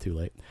 Too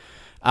late.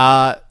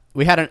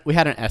 We had an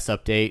S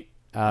update.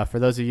 For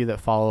those of you that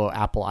follow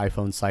Apple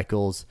iPhone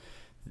cycles,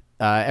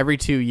 every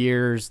 2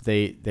 years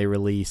they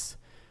release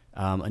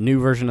a new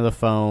version of the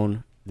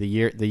phone. The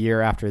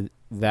year after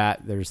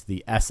that, there's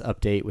the S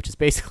update, which is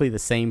basically the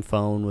same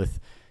phone with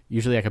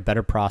usually like a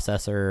better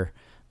processor,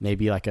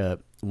 maybe like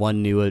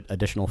one new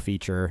additional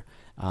feature.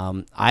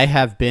 I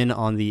have been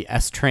on the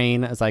S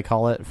train, as I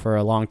call it, for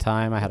a long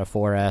time. I had a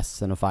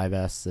 4S and a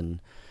 5S,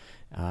 and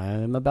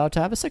I'm about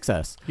to have a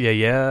 6S.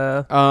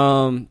 Yeah.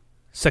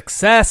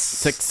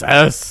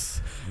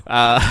 Success.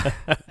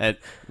 And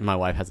my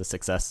wife has a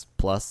 6S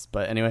Plus,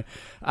 but anyway,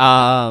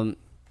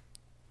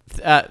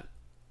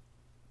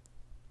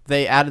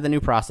 they added the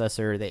new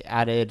processor. They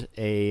added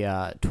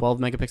a 12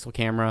 megapixel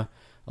camera.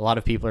 A lot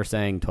of people are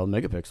saying 12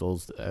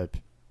 megapixels.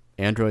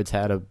 Android's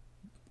had a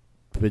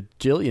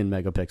bajillion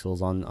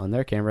megapixels on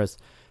their cameras.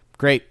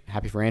 Great,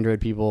 happy for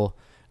Android people.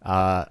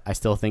 I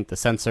still think the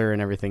sensor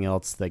and everything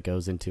else that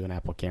goes into an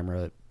Apple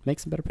camera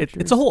makes some better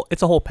pictures. It's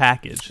a whole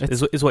package.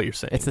 Is what you're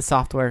saying. It's the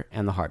software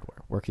and the hardware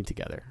working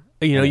together.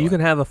 You can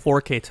have a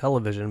 4K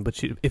television,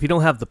 but if you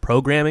don't have the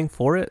programming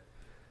for it,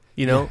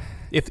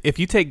 if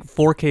you take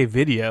 4K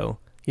video,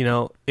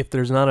 if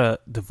there's not a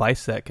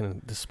device that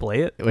can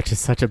display it, which is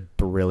such a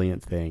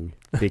brilliant thing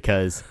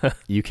because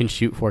you can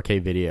shoot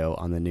 4K video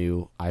on the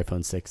new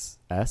iPhone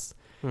 6s,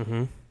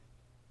 mm-hmm.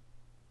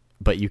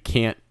 but you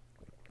can't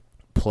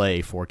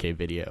play 4K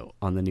video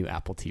on the new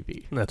Apple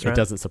TV. That's right. It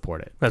doesn't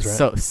support it. That's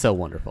right. So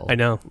wonderful. I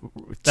know.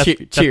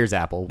 Cheers,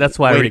 Apple. That's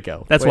why Way to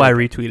go. That's why I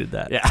retweeted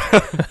that.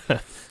 Yeah.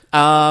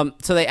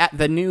 So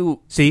the new.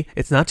 See,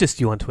 it's not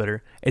just you on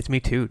Twitter. It's me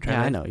too.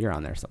 Yeah, I know you're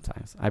on there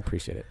sometimes. I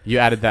appreciate it. You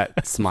added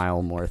that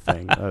smile more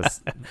thing,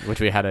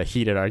 which we had a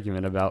heated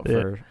argument about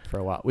for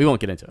a while. We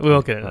won't get into it. We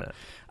won't get into it.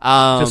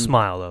 Just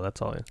smile though.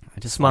 That's all. I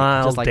just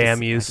smile. Like damn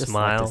to, you! I just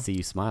Smile. like to see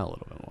you smile a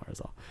little bit more.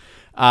 Is all.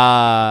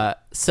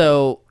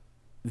 So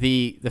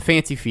the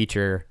fancy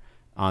feature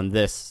on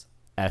this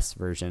S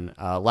version.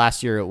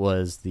 Last year it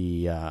was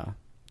the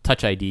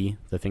Touch ID,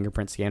 the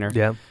fingerprint scanner.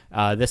 Yeah.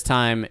 This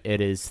time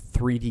it is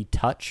 3D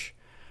Touch,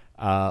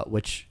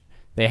 which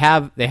they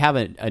have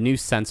a new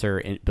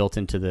sensor built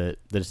into the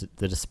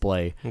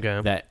display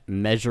that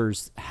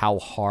measures how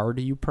hard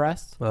you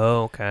press.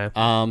 Oh, okay.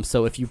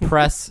 So if you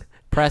press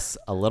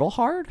a little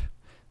hard,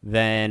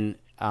 then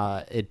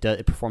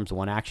it performs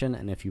one action,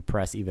 and if you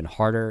press even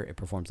harder, it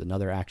performs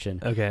another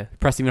action. Okay. If you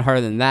press even harder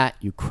than that,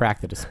 you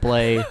crack the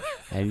display,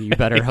 and you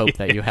better hope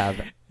that you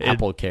have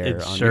Apple Care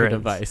on your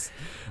device.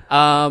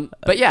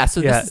 But yeah,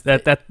 so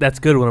that's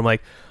good when I'm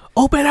like,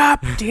 open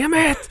up, damn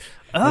it.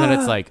 And then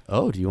it's like,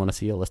 oh, do you want to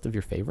see a list of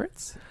your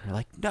favorites? And you're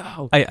like,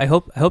 no. I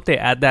hope they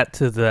add that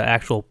to the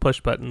actual push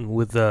button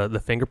with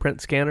the fingerprint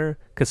scanner,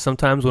 because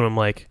sometimes when I'm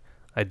like,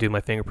 I do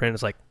my fingerprint,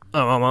 it's like,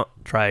 oh,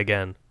 try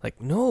again.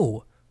 Like,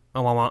 no.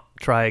 Oh,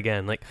 try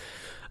again. Like,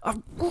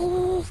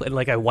 and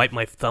like I wipe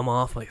my thumb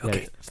off. Like,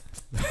 okay.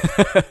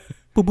 Boop,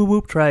 boop,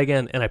 boop, try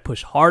again. And I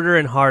push harder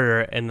and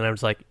harder, and then I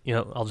was like,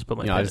 I'll just put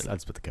my I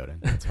just put the code in.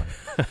 That's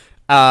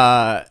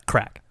fine.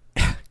 Crack.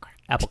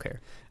 Apple Care.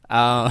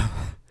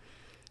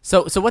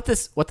 So what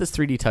this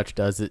 3D Touch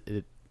does,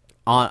 it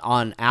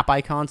on app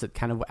icons, it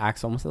kind of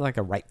acts almost like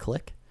a right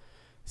click.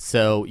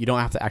 So you don't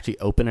have to actually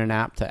open an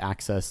app to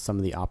access some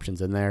of the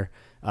options in there.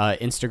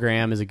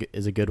 Instagram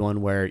is a good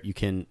one where you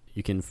can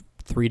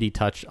 3D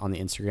touch on the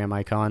Instagram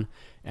icon,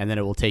 and then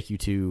it will take you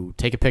to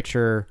take a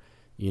picture,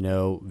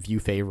 view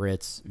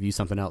favorites, view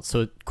something else.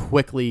 So it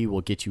quickly will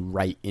get you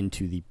right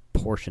into the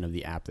portion of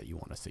the app that you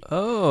want to see.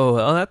 Oh,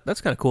 well, that's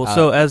kind of cool.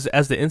 So as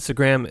the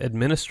Instagram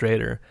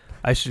administrator,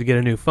 I should get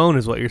a new phone,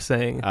 is what you're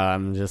saying?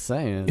 I'm just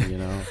saying, Do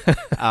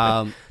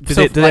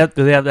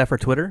they have that for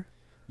Twitter?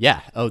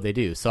 Yeah. Oh, they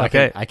do. So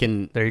okay. I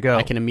can. There you go.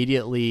 I can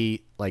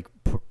immediately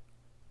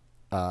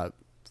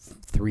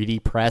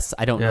 3D press.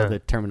 I don't know the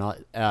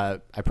terminology. I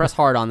press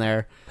hard on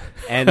there,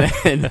 and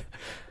then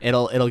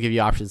it'll give you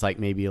options like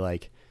maybe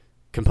like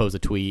compose a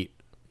tweet,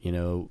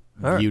 view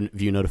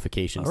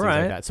notifications, things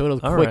like that. So it'll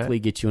quickly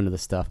get you into the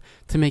stuff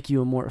to make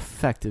you a more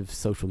effective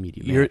social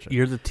media manager.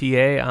 You're the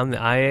TA, I'm the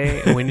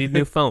IA, and we need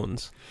new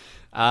phones.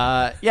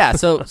 Yeah.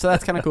 So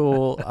that's kind of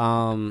cool.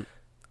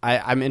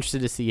 I'm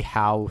interested to see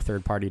how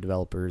third-party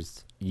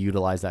developers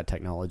utilize that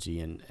technology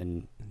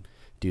and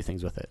do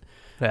things with it.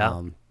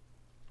 Yeah.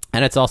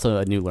 And it's also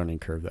a new learning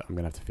curve that I'm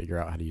going to have to figure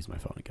out how to use my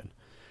phone again.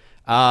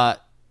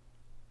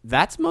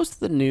 That's most of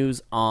the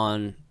news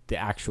on the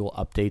actual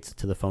updates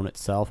to the phone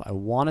itself. I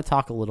want to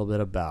talk a little bit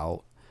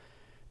about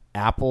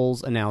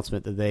Apple's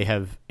announcement that they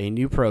have a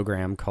new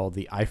program called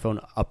the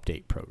iPhone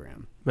Update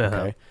Program.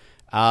 Okay.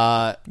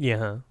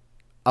 Yeah.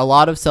 A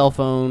lot of cell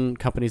phone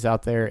companies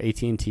out there,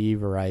 AT&T,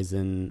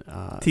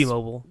 Verizon,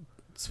 T-Mobile.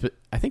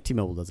 I think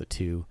T-Mobile does it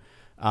too.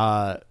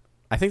 I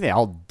think they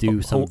all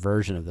do some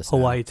version of this.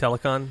 Hawaii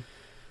Telecom.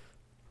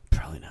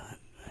 Probably not.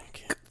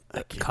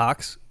 I can't.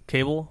 Cox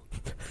Cable.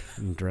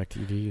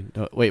 DirecTV.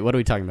 No, wait, what are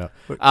we talking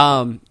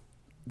about?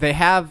 They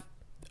have.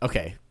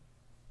 Okay,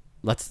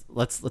 let's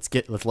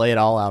lay it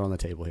all out on the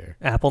table here.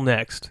 Apple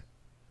Next.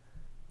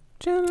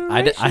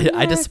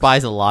 I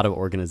despise a lot of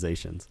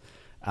organizations.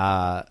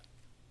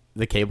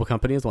 The cable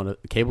company is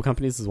cable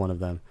companies is one of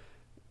them.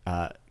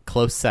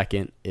 Close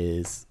second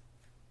is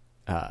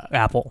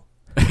Apple.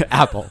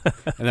 Apple,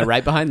 and then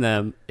right behind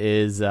them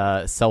is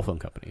cell phone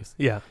companies.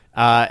 Yeah.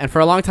 And for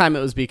a long time, it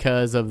was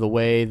because of the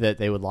way that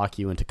they would lock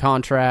you into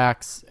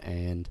contracts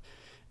and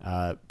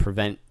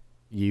prevent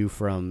you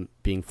from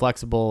being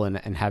flexible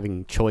and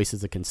having choice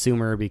as a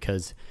consumer,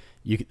 because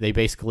they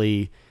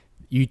basically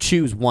you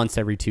choose once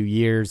every 2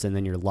 years, and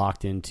then you're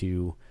locked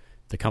into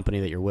the company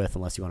that you're with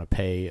unless you want to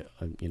pay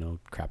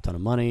crap ton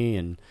of money,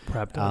 and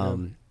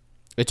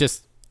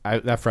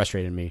that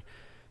frustrated me.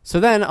 So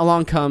then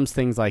along comes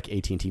things like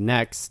AT&T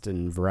Next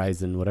and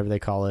Verizon, whatever they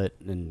call it,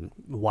 and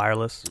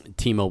wireless,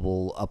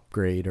 T-Mobile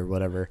upgrade or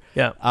whatever.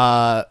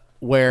 Yeah.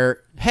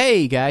 Where,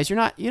 hey guys, you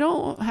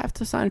don't have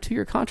to sign a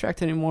 2-year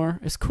contract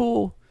anymore. It's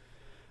cool.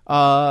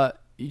 You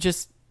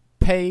just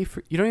pay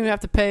for. You don't even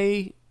have to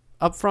pay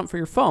upfront for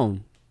your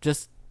phone.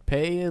 Just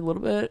pay a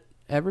little bit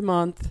every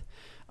month.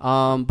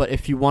 But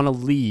if you want to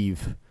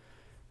leave,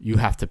 you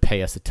have to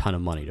pay us a ton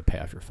of money to pay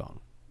off your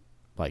phone,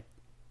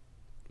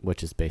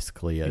 which is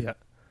basically a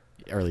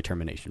early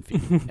termination fee,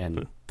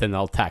 and then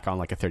they'll tack on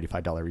like a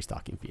 $35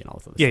 restocking fee and all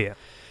this other stuff. Yeah.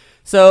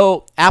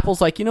 So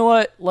Apple's like, you know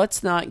what?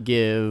 Let's not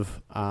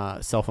give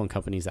cell phone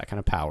companies that kind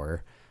of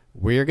power.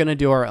 We're going to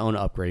do our own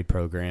upgrade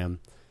program.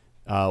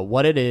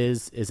 What it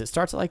is it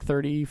starts at like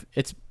 30.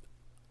 It's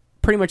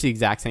pretty much the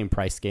exact same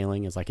price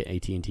scaling as like an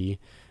AT&T.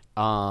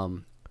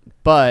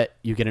 But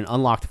you get an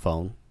unlocked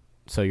phone,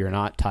 so you're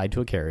not tied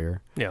to a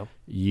carrier. Yeah.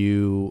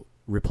 You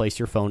replace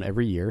your phone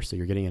every year, so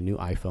you're getting a new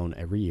iPhone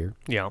every year.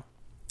 Yeah.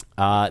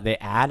 They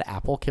add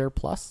Apple Care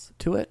Plus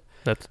to it.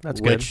 That's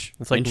good. Which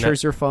it's like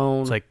insures your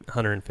phone. It's like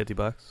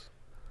 $150.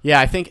 Yeah,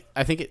 I think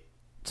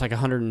it's like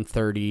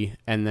 $130,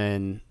 and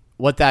then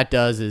what that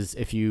does is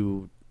if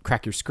you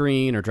crack your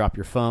screen or drop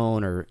your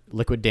phone or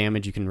liquid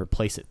damage, you can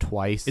replace it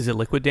twice. Is it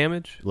liquid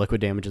damage? Liquid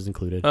damage is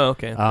included. Oh,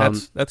 okay.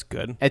 That's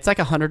good. It's like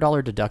 $100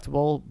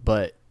 deductible,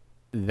 but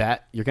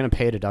that you're going to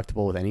pay a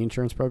deductible with any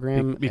insurance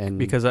program.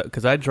 Because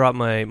I drop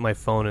my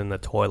phone in the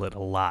toilet a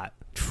lot.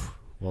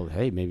 Well,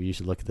 hey, maybe you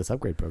should look at this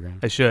upgrade program.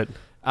 I should.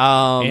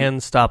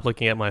 And stop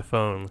looking at my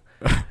phone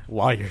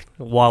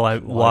while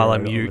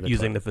I'm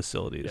using the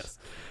facilities. Yes.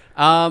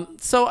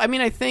 So I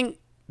mean, I think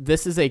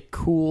this is a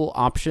cool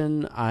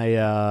option.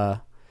 I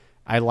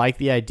like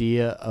the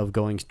idea of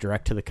going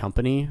direct to the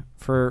company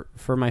for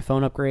my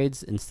phone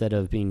upgrades instead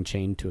of being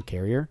chained to a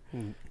carrier.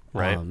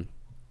 Right.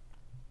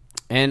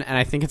 And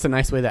I think it's a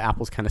nice way that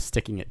Apple's kind of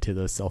sticking it to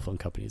those cell phone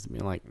companies and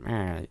being like,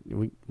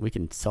 we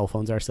can cell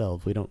phones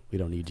ourselves. We don't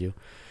need you.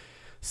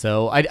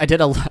 So I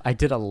did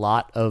a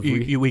lot of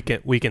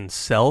we can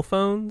sell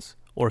phones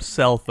or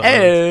cell phones.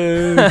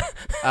 Hey.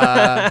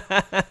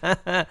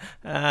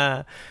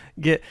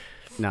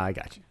 No, I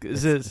got you.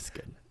 It's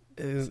good.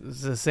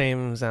 It's the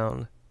same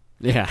sound.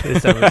 Yeah.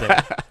 It's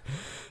the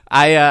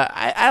same.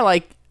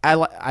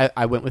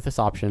 I went with this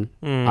option.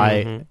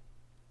 Mm-hmm.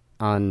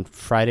 On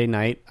Friday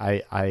night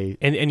I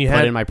and you put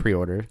had in my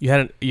pre-order. You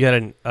had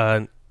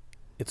an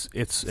it's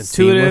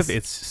intuitive,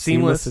 it's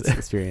seamless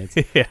experience.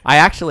 Yeah. I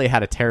actually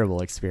had a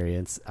terrible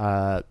experience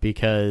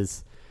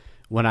because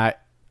when I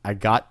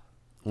got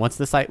once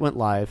the site went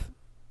live,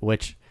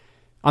 which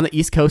on the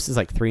East Coast is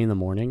like 3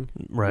 a.m.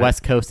 Right.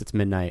 West Coast it's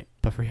midnight,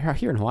 but for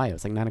here in Hawaii it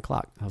was like 9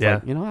 o'clock. I was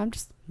like, I'm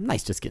just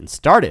getting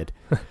started.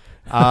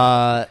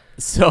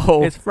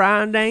 So it's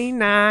Friday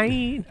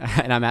night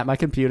and I'm at my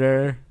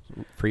computer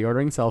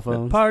pre-ordering cell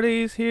phones. The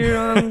party's here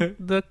on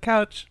the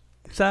couch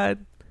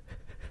side.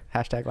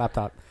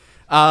 #laptop.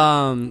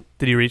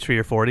 Did you reach for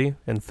your 40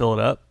 and fill it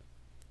up?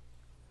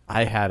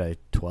 I had a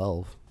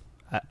 12.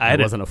 I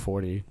wasn't a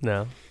 40.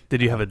 No.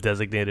 Did you have a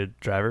designated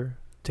driver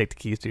take the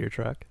keys to your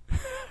truck?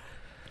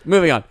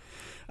 Moving on.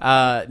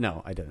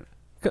 No, I didn't.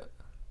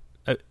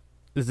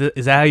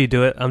 Is that how you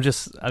do it? I'm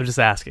just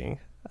asking.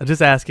 I'm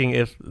just asking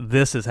if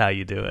this is how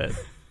you do it.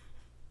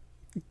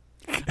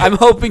 I'm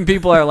hoping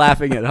people are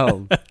laughing at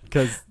home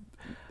because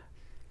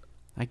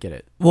I get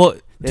it. Well,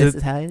 this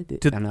is how you do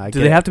it.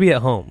 Do they have to be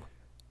at home?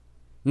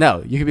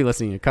 No, you could be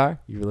listening in your car.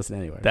 You can listen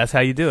anywhere. That's how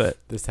you do it.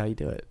 This is how you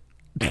do it.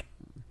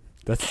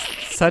 That's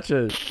such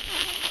a...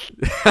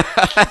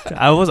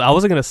 I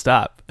wasn't going to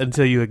stop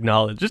until you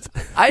acknowledged.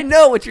 I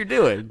know what you're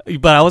doing.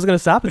 But I wasn't going to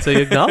stop until you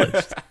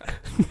acknowledged.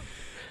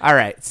 All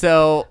right.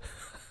 So,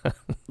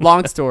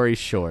 long story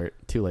short,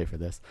 too late for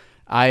this.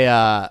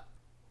 I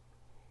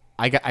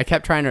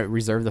kept trying to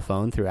reserve the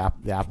phone through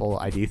the Apple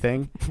ID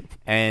thing,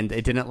 and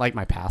it didn't like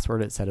my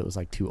password. It said it was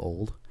like too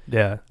old.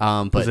 Yeah.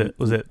 But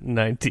was it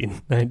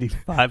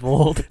 1995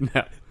 old?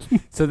 No.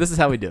 So this is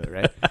how we do it,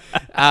 right?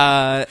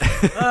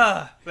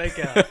 Thank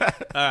God.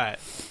 All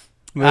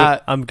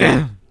right. I'm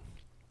good.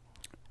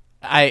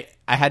 I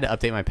had to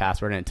update my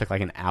password, and it took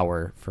like an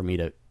hour for me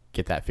to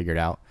get that figured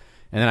out.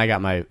 And then I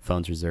got my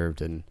phones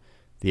reserved, and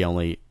the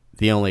only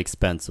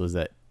expense was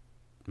that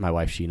my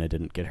wife Sheena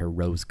didn't get her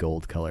rose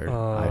gold colored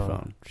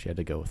iPhone. She had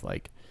to go with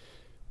like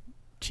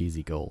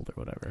cheesy gold or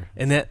whatever.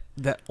 And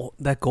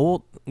that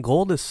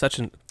gold is such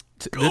an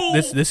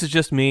this is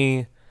just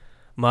me,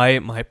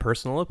 my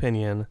personal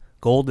opinion.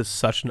 Gold is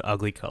such an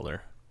ugly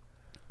color.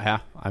 Yeah,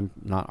 I'm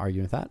not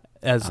arguing with that.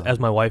 As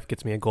my wife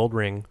gets me a gold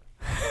ring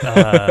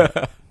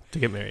to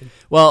get married.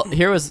 Well,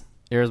 here's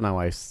my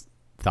wife's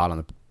thought on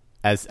the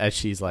as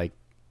she's like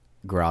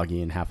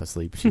groggy and half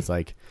asleep. She's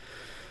like,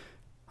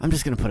 I'm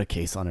just gonna put a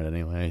case on it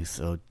anyway,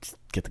 so just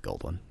get the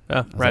gold one.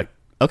 Right. Like,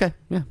 okay,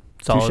 yeah,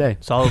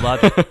 solid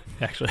logic.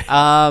 Actually,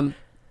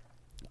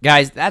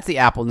 guys, that's the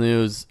Apple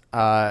news.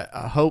 I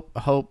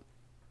hope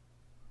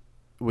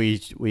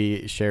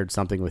we shared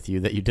something with you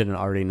that you didn't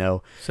already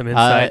know. Some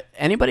insight.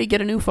 Anybody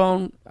get a new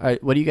phone?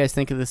 What do you guys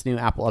think of this new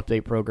Apple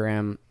update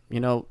program?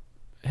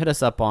 Hit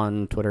us up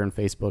on Twitter and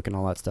Facebook and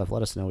all that stuff.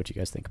 Let us know what you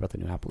guys think about the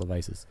new Apple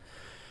devices.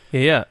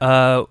 Yeah.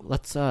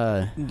 Let's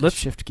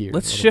shift gears.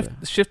 Let's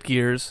shift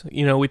gears.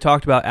 We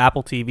talked about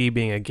Apple TV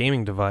being a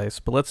gaming device,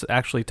 but let's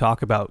actually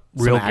talk about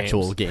real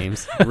actual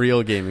games,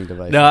 real gaming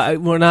devices. No,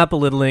 we're not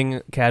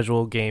belittling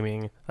casual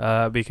gaming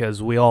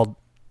because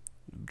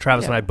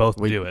Travis and I both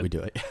do it. We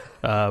do it.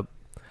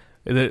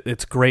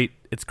 It's great.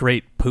 It's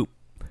great poop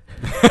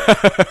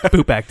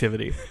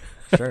activity.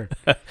 Sure.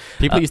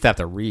 People used to have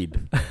to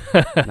read.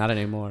 Not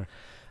anymore.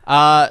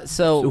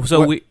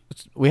 So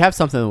we have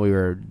something that we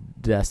were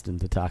destined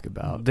to talk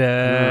about.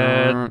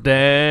 Dang.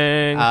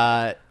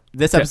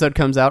 This episode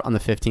comes out on the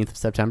 15th of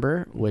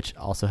September, which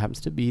also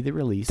happens to be the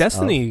release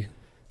Destiny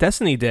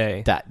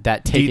Day.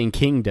 That Taken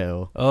King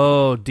Do.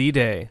 Oh,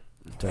 D-Day.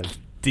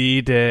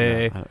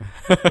 D-Day,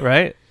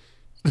 right?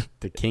 It's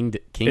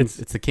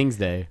the King's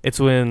Day. It's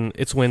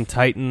when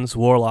Titans,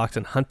 Warlocks,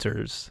 and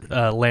Hunters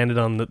landed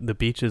on the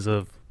beaches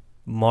of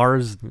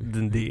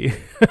Marsden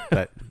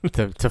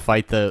to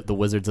fight the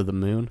Wizards of the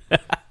Moon.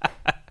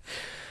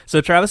 So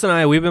Travis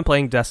and we've been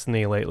playing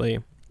Destiny lately.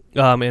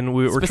 And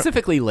we were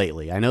specifically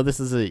lately. I know this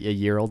is a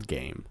year-old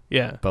game.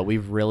 Yeah. But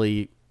we've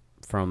really,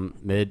 from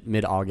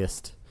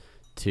mid-August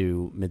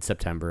to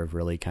mid-September, have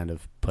really kind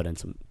of put in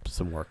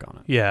some work on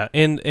it. Yeah,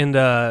 and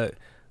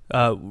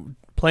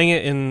playing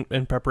it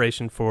in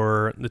preparation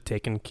for the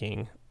Taken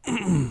King.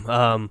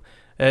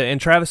 And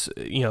Travis,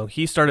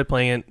 he started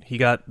playing it. He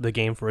got the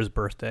game for his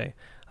birthday.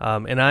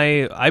 And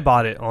I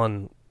bought it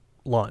on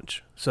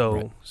launch.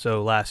 So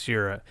last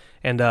year.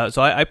 And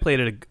so I played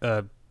it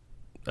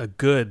a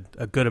good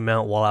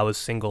amount while I was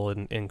single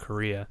in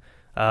Korea.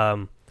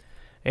 So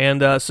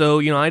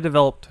I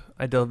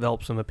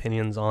developed some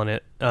opinions on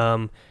it.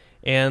 So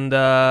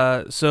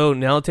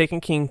now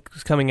Taken King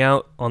is coming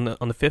out on the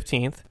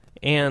 15th,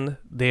 and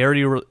they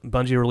already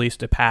Bungie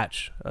released a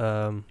patch,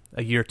 a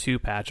year 2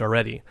 patch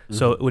already. Mm-hmm.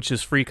 So which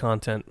is free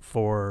content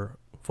for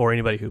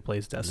anybody who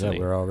plays Destiny.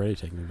 Yeah, we're already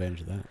taking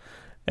advantage of that.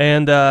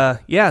 And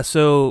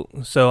so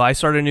I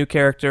started a new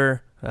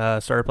character,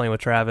 started playing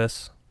with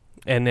Travis,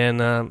 and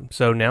then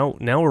so now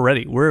we're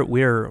ready.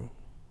 We're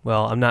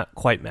well, I'm not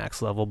quite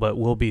max level, but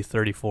we'll be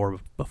 34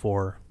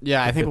 before.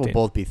 Yeah, I think 15th. We'll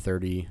both be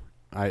 30.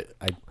 I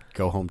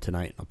go home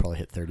tonight and I'll probably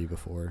hit 30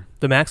 before.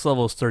 The max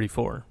level is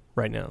 34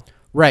 right now.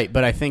 Right,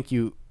 but I think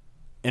in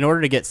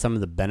order to get some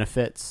of the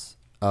benefits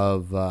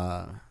of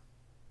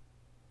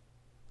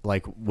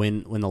like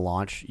when the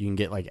launch, you can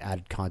get like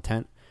added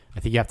content. I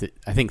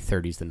think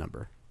 30 is the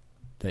number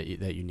that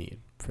you need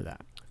for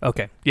that.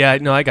 Okay. Yeah,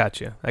 no, I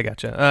got you.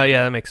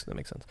 Yeah, that makes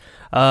sense.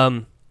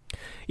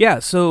 Yeah,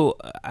 so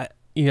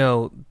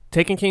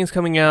Taken King's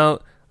coming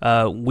out.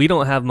 We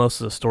don't have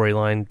most of the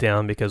storyline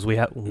down because we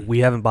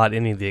haven't bought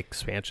any of the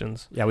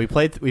expansions. Yeah, we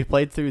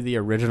played through the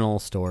original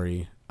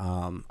story.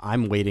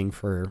 I'm waiting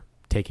for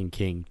Taken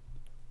King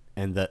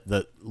and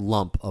the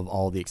lump of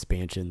all the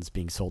expansions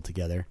being sold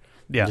together.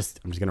 Yeah, I'm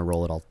just gonna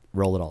roll it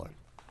all in.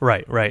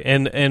 Right,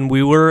 and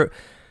we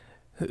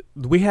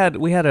had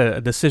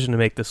a decision to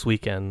make this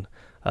weekend,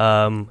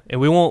 and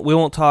we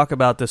won't talk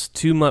about this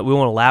too much. We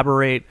won't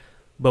elaborate,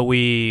 but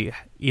we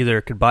either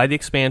could buy the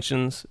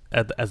expansions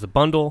as a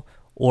bundle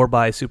or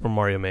buy Super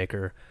Mario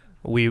Maker.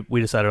 We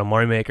decided on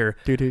Mario Maker.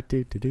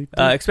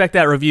 Expect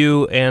that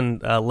review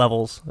and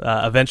levels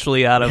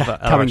eventually out of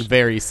coming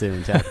very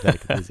soon to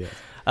Apathetic Enthusiasts.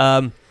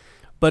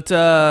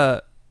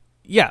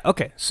 Yeah,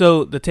 okay.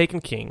 So the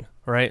Taken King,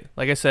 right?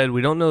 Like I said,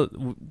 we don't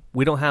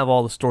have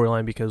all the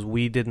storyline because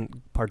we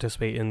didn't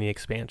participate in the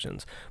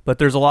expansions. But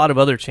there's a lot of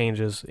other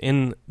changes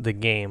in the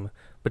game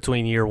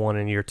between year 1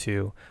 and year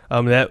 2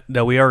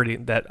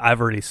 that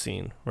I've already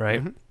seen,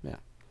 right? Mm-hmm. Yeah.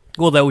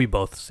 Well, that we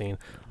both seen.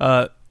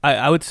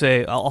 I would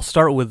say I'll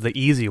start with the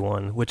easy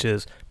one, which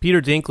is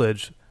Peter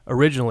Dinklage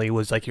originally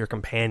was like your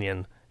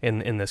companion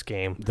in this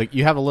game.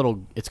 You have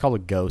it's called a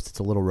ghost. It's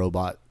a little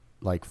robot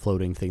like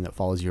floating thing that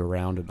follows you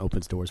around and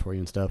opens doors for you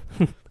and stuff.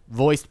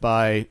 Voiced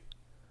by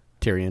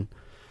Tyrion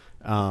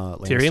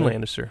Lannister.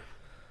 Tyrion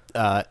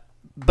Lannister.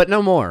 But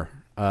no more.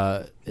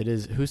 It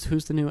is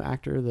who's the new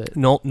actor that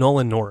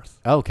Nolan North.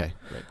 Oh, okay.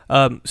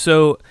 Right.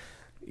 So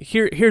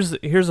here's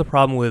the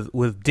problem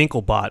with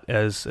Dinklebot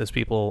as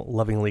people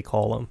lovingly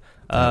call him.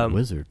 That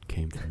wizard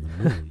came from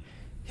the moon.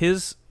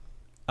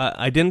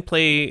 I didn't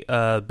play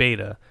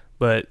beta,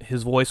 but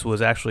his voice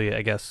was actually,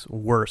 I guess,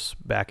 worse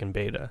back in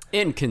beta.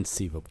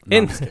 Inconceivable.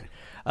 No,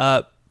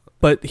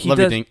 but he Love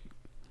does you,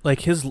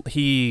 like his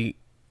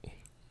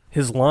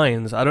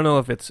lines. I don't know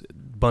if it's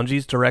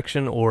Bungie's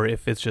direction or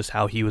if it's just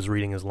how he was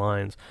reading his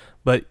lines,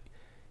 but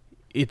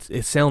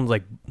it sounds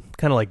like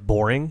kind of like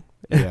boring.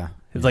 Yeah,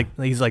 it's like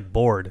he's like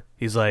bored.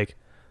 He's like,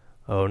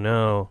 "Oh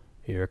no,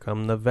 here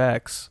come the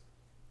Vex."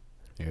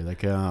 Here they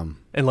come.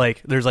 And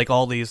like there's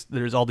all these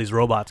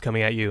robots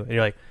coming at you,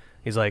 and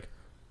he's like,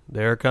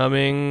 "They're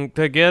coming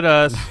to get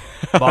us,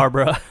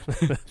 Barbara."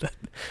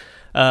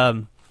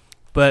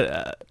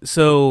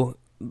 So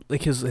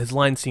like his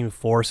lines seem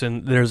forced,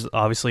 and there's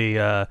obviously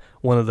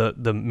one of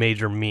the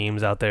major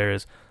memes out there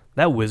is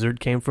that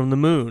wizard came from the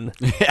moon.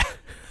 Yeah,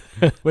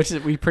 which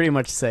we pretty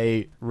much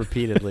say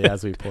repeatedly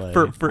as we play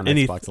for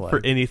Xbox Live.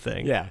 For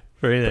anything. Yeah,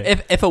 for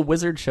anything. If a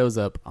wizard shows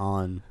up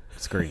on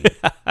screen,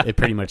 it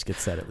pretty much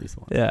gets said at least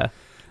once. Yeah.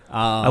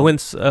 I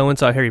went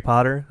saw Harry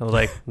Potter. I was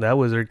like, that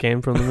wizard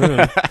came from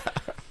the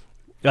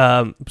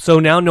moon. So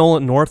now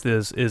Nolan North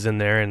is in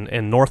there, and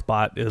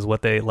Northbot is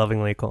what they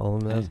lovingly call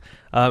him as.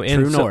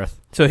 True North.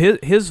 So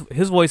his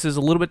voice is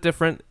a little bit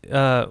different.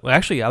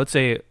 Actually, I would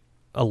say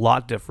a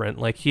lot different.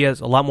 Like he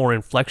has a lot more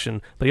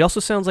inflection, but he also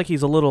sounds like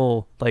he's a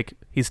little like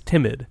he's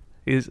timid.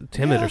 He's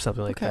timid or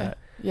something like that.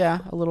 Yeah,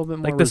 a little bit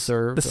more like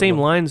reserved. The same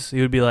lines,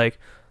 he would be like,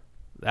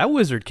 "That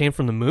wizard came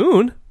from the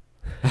moon."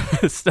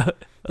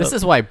 This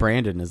is why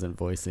Brandon isn't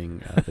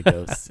voicing the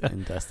ghosts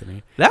in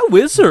Destiny. That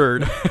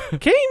wizard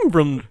came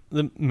from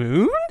the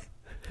moon?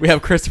 We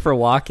have Christopher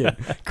Walken.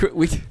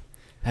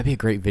 That'd be a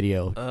great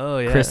video. Oh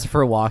yeah,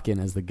 Christopher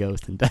Walken as the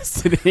ghost in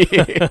Destiny.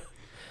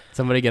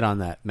 Somebody get on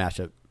that,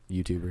 mashup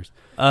YouTubers.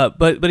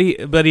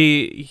 But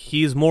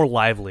he's more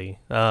lively.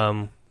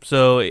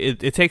 So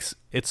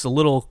it's a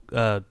little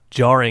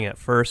jarring at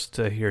first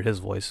to hear his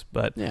voice,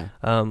 but yeah.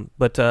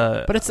 But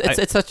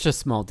it's such a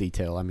small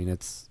detail. I mean,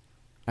 it's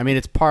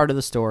part of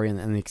the story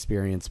and the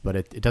experience, but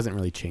it doesn't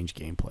really change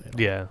gameplay at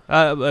all.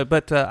 Yeah.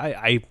 But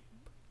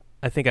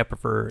I think I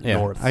prefer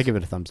North. I give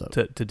it a thumbs up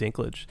to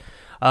Dinklage.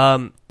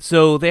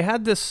 So they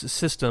had this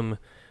system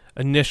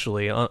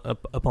initially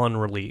upon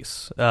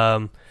release.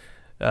 The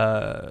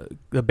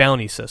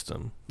bounty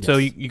system. Yes. So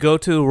you go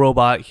to a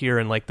robot here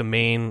in like the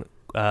main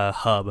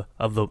hub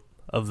of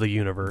the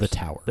universe,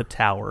 the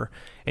tower,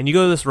 and you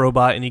go to this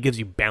robot and he gives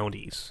you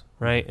bounties,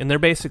 right? And they're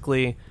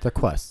basically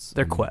quests.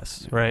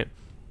 Right?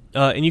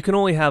 And you can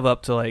only have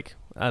up to like,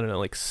 I don't know,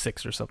 like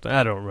 6 or something.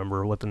 I don't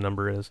remember what the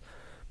number is,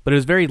 but it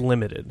was very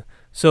limited.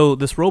 So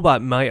this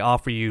robot might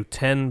offer you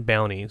 10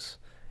 bounties,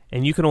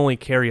 and you can only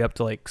carry up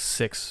to like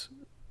 6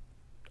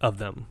 of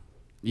them.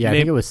 Yeah, I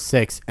think it was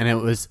 6, and it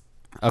was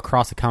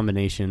across a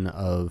combination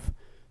of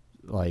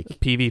like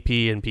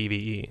PvP and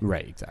PvE.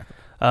 Right, exactly.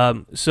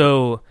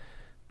 So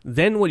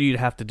then what you'd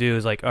have to do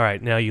is like, all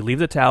right, now you leave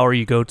the tower,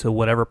 you go to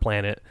whatever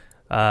planet,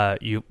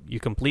 you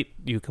complete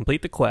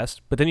the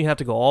quest, but then you have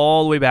to go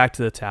all the way back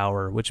to the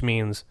tower, which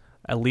means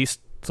at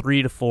least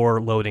 3 to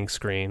 4 loading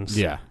screens.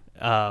 Yeah.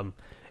 And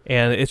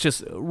it's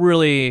just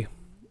really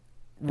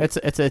it's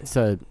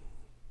a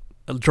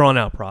drawn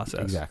out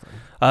process. Exactly.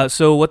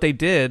 So what they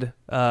did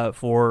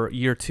for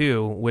year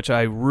 2, which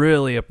I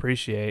really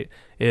appreciate,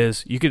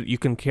 is you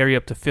can carry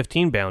up to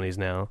 15 bounties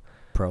now.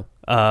 Pro.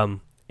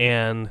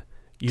 And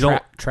you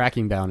don't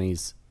tracking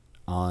bounties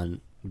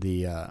on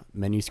the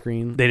menu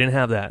screen. They didn't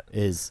have that.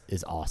 Is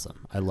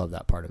awesome. I love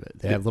that part of it.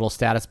 They have little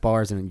status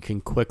bars, and you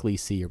can quickly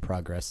see your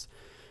progress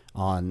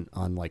on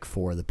like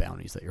 4 of the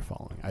bounties that you're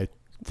following.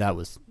 That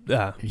was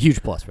a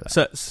huge plus for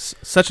that.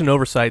 Such an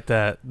oversight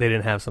that they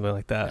didn't have something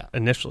like that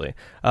initially.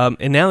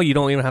 And now you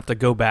don't even have to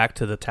go back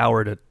to the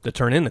tower to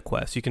turn in the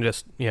quest. You can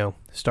just,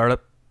 start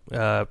up,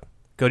 go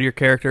to your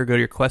character, go to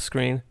your quest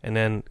screen, and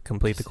then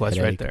complete the quest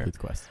right there. Complete the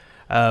quest.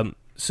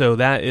 So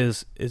that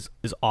is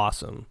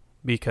awesome,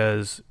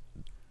 because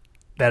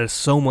that is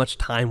so much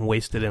time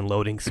wasted in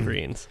loading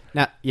screens.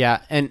 Now,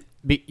 yeah, and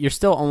you're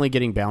still only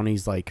getting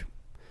bounties like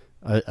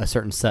a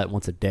certain set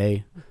once a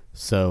day,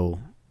 so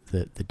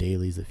the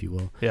dailies, if you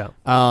will. Yeah.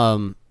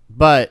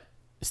 But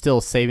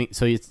still saving,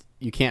 so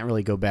you can't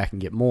really go back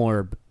and get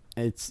more.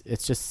 It's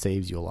just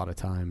saves you a lot of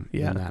time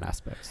in that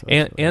aspect. So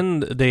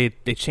and they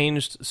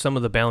changed some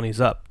of the bounties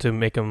up to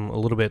make them a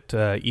little bit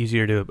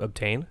easier to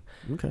obtain.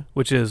 Okay.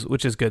 Which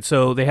is good.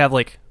 So they have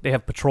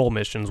patrol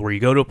missions where you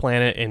go to a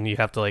planet and you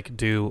have to like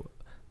do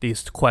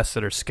these quests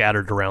that are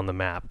scattered around the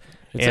map.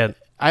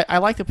 I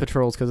like the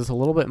patrols because it's a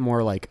little bit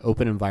more like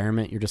open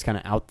environment. You're just kind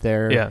of out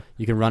there. Yeah.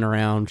 You can run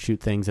around, shoot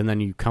things, and then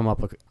you come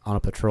up on a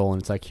patrol,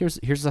 and it's like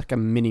here's like a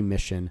mini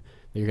mission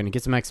that you're going to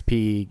get some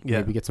XP,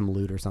 maybe get some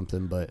loot or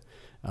something, but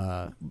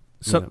do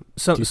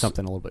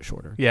something a little bit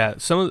shorter. Yeah.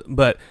 Some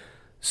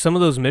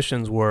of those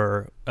missions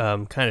were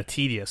kind of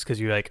tedious because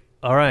you're like,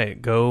 all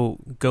right, go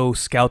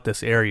scout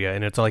this area,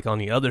 and it's like on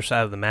the other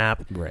side of the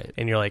map, right?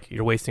 And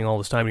you're wasting all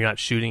this time. You're not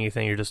shooting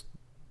anything. You're just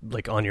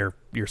like on your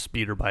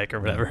speeder bike or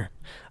whatever.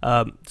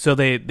 So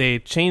they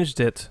changed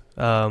it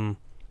to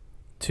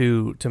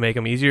make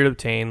them easier to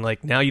obtain.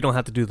 Like now you don't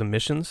have to do the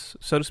missions,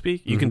 so to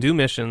speak. You can do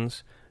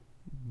missions,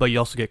 but you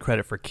also get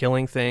credit for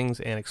killing things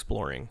and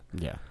exploring.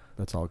 Yeah,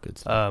 that's all good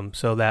stuff.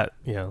 So that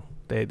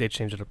they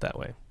changed it up that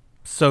way.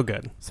 So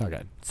good.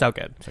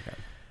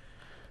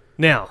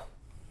 Now,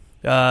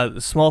 the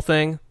small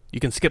thing, you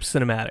can skip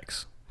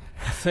cinematics.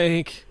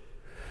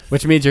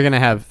 Which means you're going to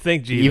have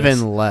Jeebus.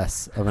 Even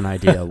less of an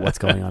idea of what's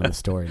going on in the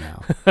story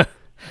now.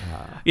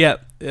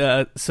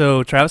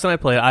 So Travis and I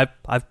played.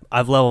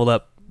 I've leveled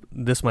up.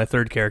 This is my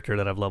 3rd character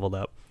that I've leveled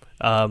up,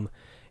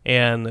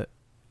 and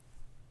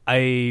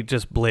I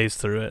just blazed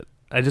through it.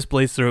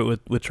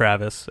 With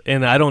Travis,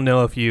 and I don't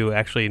know if you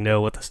actually know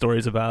what the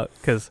story's about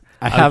because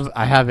I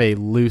have a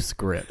loose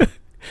grip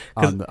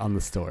on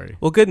the story.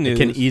 Well, good news.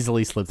 It can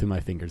easily slip through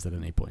my fingers at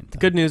any point in time.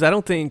 Good news. I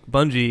don't think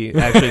Bungie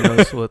actually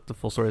knows what the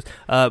full story is.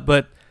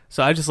 But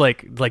so I just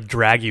like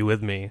drag you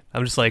with me.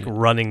 I'm just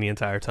running the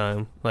entire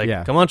time.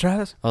 Come on,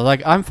 Travis. I was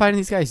like, I'm fighting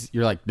these guys.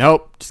 You're like,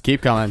 nope, just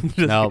keep coming.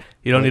 Nope.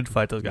 You don't need to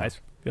fight those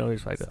guys. You don't need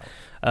to fight them.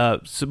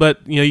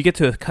 But you get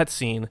to a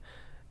cutscene,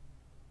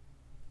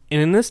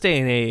 and in this day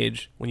and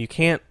age, when you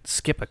can't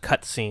skip a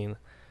cutscene,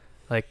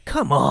 like,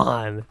 come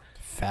on.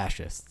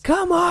 Fascists.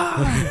 Come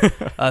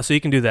on. So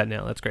you can do that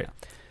now. That's great.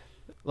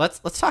 Let's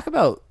talk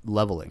about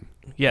leveling.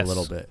 Yes, a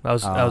little bit. I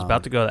was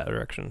about to go that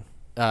direction.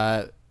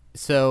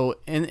 So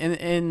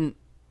in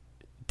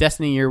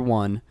Destiny Year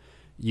 1,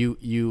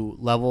 you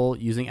level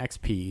using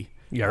XP.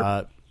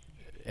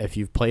 If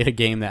you've played a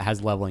game that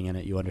has leveling in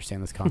it, you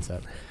understand this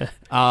concept.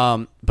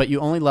 But you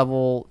only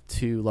level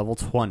to level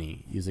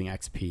 20 using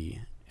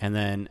XP, and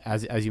then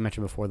as you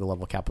mentioned before, the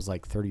level cap was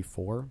like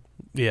 34.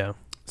 Yeah.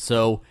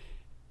 So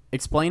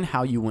Explain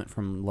how you went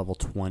from level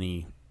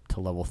 20 to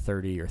level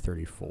 30 or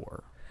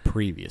 34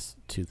 previous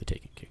to the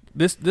Taken King.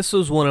 This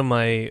was one of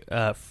my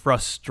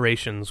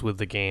frustrations with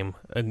the game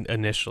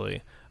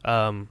initially.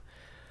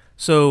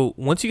 So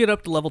once you get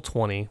up to level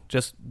 20,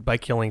 just by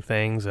killing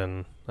things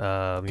and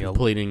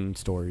completing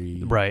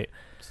story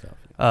stuff,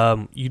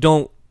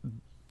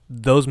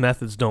 those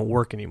methods don't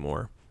work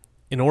anymore.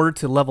 In order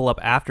to level up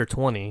after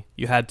 20,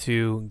 you had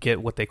to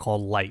get what they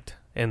call light,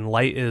 and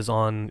light is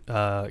on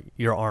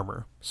your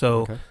armor.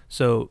 So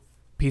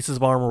pieces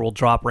of armor will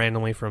drop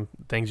randomly from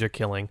things you're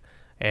killing,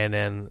 and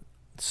then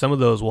some of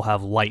those will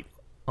have light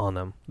on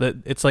them.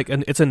 It's like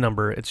it's a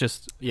number. It's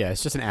just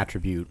it's just an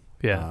attribute.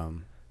 Yeah.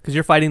 Because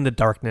you're fighting the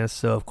darkness,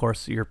 so of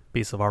course your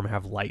piece of armor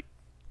have light.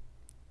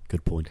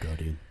 Good point,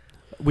 Guardian.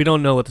 We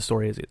don't know what the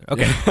story is either.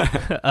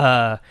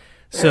 Okay.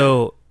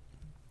 So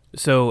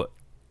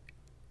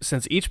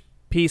since each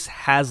piece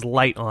has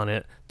light on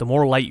it, the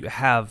more light you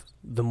have,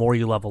 the more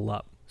you level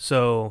up.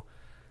 So,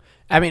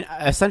 I mean,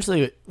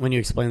 essentially, when you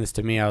explained this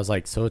to me, I was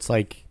like, so it's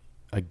like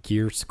a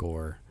gear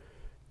score.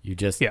 You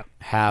just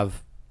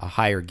have a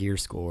higher gear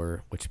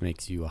score, which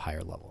makes you a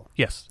higher level.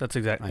 Yes, that's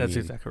exactly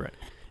right.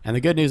 And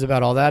the good news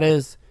about all that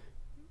is,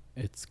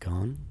 it's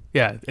gone.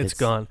 Yeah, it's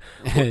gone.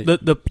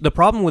 The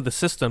problem with the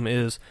system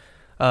is,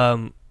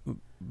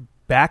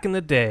 back in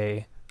the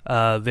day,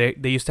 they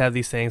used to have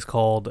these things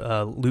called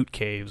loot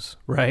caves,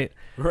 right?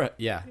 Right.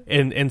 Yeah.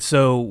 And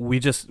so we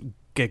just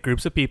get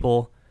groups of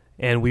people,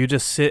 and we would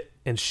just sit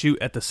and shoot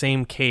at the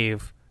same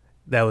cave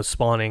that was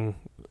spawning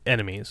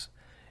enemies.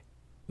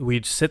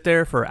 We'd sit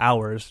there for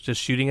hours just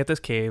shooting at this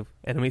cave,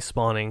 enemies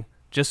spawning,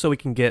 just so we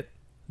can get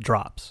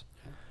drops.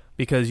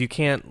 Because you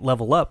can't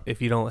level up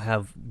if you don't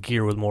have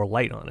gear with more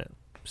light on it.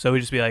 So we'd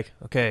just be like,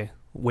 okay,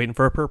 waiting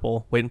for a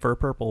purple.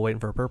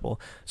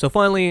 So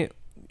finally,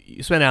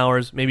 you spend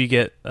hours, maybe you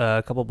get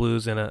a couple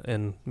blues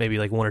and maybe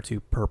like one or two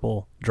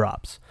purple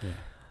drops. Yeah.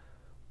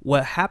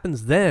 What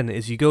happens then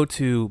is you go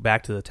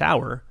back to the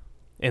tower,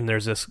 and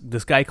there's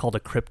this guy called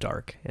a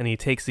Cryptarch, and he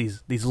takes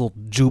these little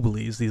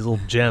jubilees, these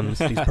little gems,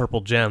 these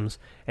purple gems,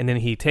 and then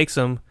he takes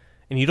them,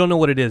 and you don't know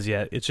what it is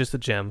yet. It's just a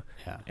gem.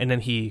 Yeah. And then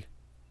he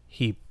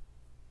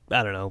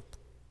I don't know,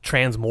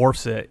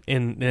 transmorphs it,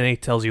 and then he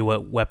tells you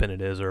what weapon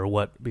it is or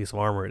what piece of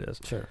armor it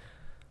is. Sure.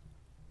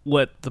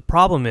 What the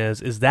problem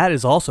is that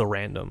is also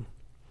random.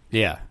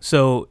 Yeah.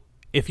 So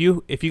if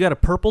you got a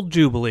purple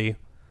jubilee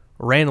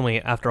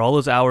randomly after all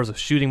those hours of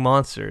shooting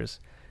monsters,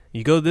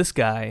 you go to this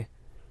guy,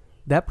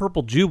 that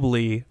purple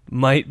jubilee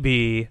might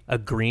be a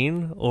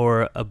green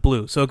or a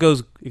blue. So it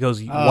goes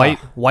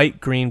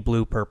white, green,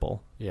 blue,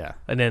 purple. Yeah.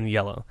 And then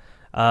yellow.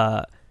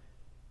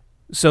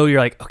 So you're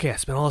like, okay, I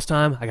spent all this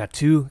time. I got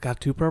two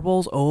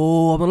purples.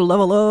 Oh, I'm gonna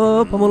level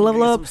up.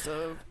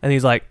 And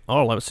he's like,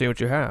 oh, let's see what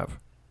you have.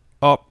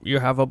 Oh, you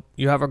have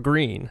a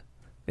green.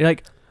 You're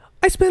like,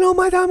 I spent all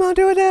my time on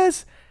doing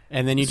this.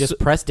 And then you just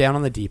press down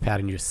on the D-pad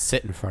and you just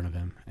sit in front of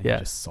him and you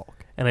just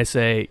sulk. And I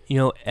say,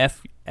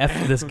 F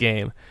this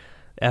game.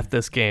 F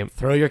this game.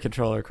 Throw your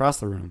controller across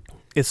the room.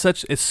 It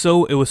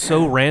was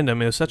so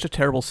random. It was such a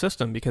terrible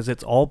system because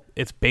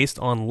it's based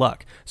on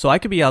luck. So I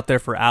could be out there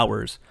for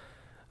hours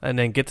and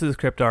then get to the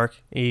Cryptarch,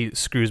 he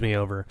screws me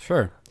over.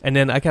 Sure. And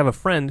then I can have a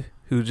friend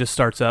who just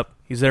starts up.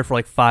 He's there for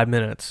like 5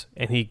 minutes,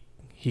 and he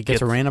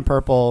gets a random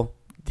purple,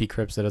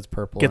 decrypts it as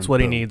purple, gets what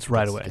he needs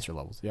right away. Gets your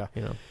levels. Yeah.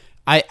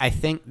 I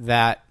think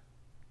that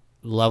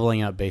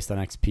leveling up based on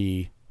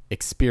XP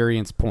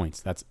experience points.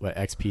 That's what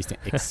XP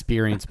stands.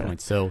 Experience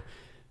points. So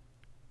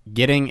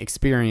getting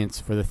experience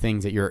for the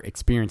things that you're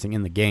experiencing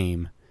in the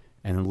game,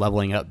 and then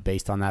leveling up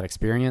based on that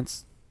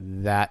experience.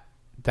 That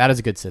is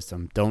a good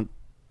system. Don't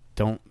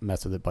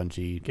mess with it,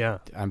 Bungie. Yeah.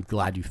 I'm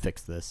glad you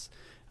fixed this.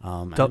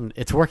 And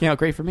it's working out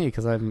great for me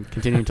because I'm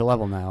continuing to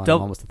level now. I'm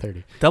almost at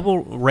 30.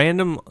 Double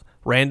random,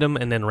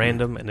 and then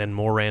random, and then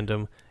more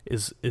random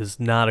is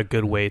not a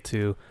good way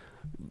to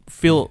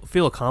feel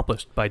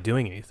accomplished by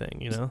doing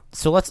anything.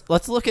 So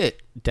let's look at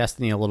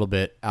Destiny a little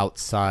bit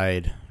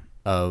outside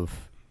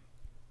of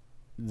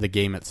the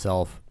game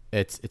itself.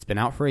 It's been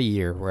out for a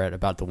year. We're at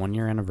about the 1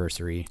 year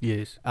anniversary.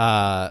 Yes.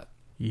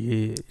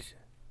 Yes.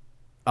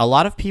 A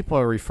lot of people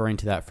are referring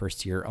to that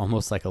first year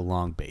almost like a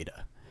long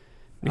beta,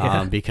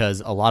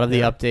 because a lot of the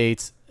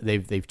updates,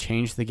 they've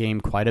changed the game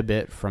quite a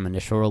bit from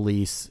initial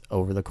release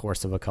over the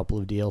course of a couple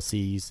of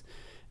DLCs,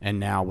 and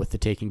now with the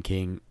Taken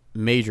King,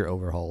 major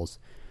overhauls.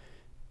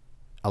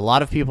 A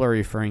lot of people are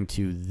referring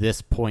to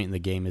this point in the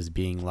game as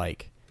being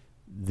like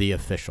the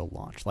official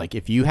launch. Like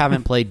if you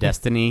haven't played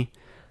Destiny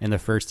in the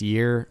first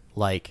year,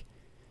 like,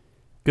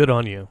 good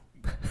on you.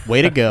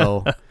 Way to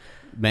go.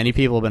 Many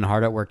people have been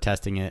hard at work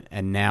testing it,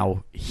 and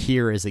now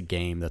here is a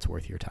game that's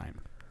worth your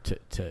time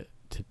to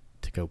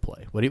go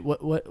play.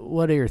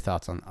 What are your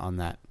thoughts on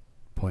that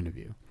point of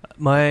view?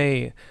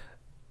 I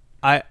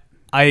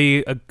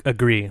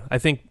agree. I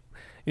think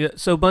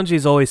so.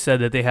 Bungie's always said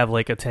that they have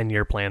like a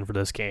 10-year plan for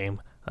this game,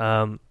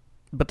 but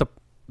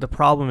the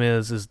problem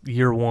is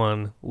year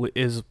one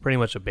is pretty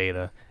much a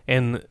beta,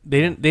 and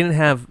they didn't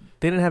have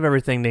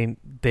everything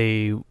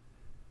they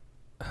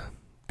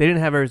they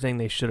didn't have everything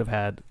they should have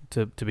had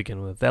to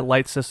begin with. That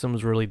light system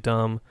was really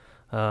dumb.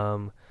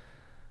 There's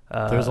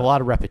a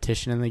lot of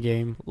repetition in the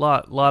game.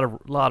 Lot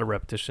of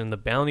repetition. The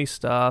bounty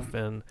stuff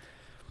and.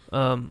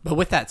 But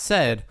with that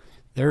said,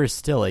 there is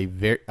still a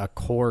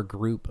core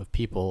group of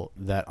people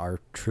that are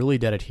truly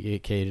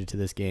dedicated to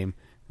this game,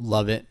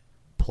 love it,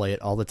 play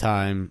it all the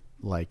time,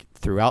 like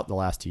throughout the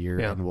last year,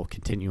 and will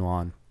continue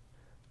on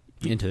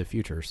into the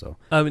future. So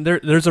I mean,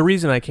 there's a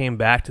reason I came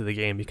back to the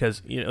game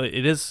because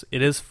it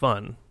is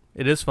fun.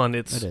 It is fun.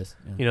 It is.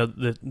 Yeah.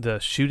 The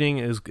shooting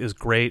is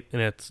great,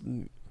 and it's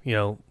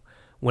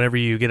whenever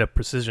you get a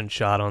precision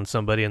shot on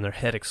somebody and their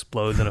head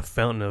explodes in a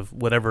fountain of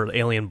whatever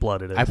alien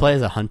blood it is. I play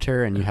as a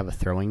hunter, and you have a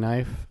throwing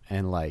knife,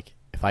 and like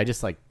if I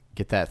just like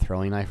get that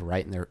throwing knife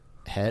right in their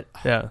head,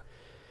 it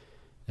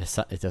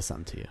does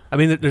something to you. I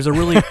mean, there's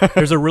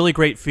a really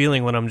great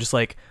feeling when I'm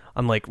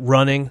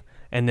running,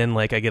 and then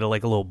like I get a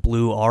little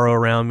blue aura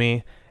around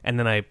me, and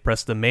then I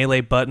press the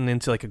melee button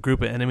into like a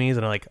group of enemies,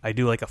 and I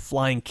do like a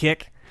flying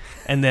kick.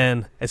 And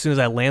then as soon as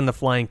I land the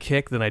flying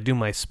kick, then I do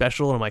my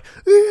special, and I'm like,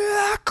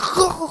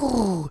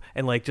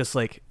 and they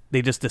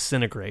just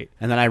disintegrate.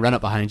 And then I run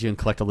up behind you and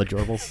collect all the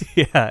gerbils.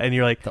 Yeah, and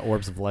you're like the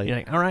orbs of light. You're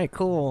like, all right,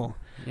 cool.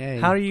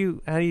 Yay. How do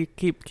you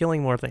keep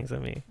killing more things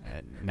than me?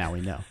 Now we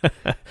know.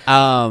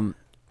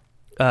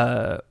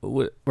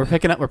 We're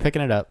picking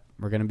it up.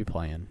 We're gonna be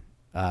playing.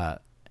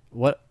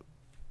 What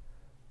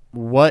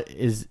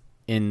is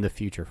in the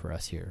future for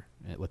us here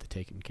with the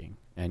Taken King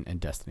and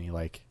Destiny?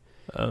 Like,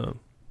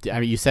 I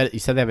mean, you said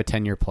they have a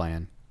 10-year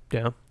plan.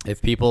 Yeah.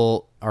 If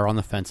people are on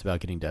the fence about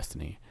getting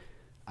Destiny,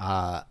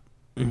 I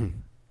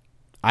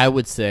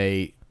would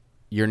say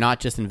you're not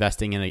just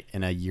investing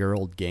in a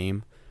year-old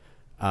game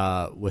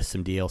with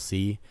some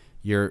DLC.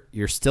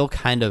 You're still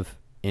kind of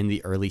in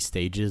the early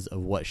stages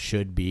of what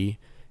should be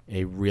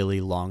a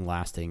really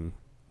long-lasting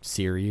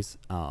series.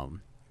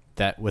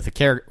 That with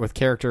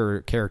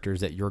characters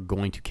that you're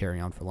going to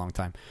carry on for a long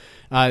time.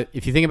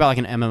 If you think about like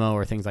an MMO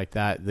or things like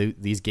that,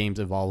 these games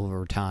evolve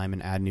over time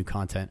and add new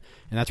content,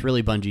 and that's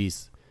really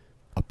Bungie's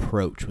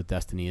approach with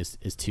Destiny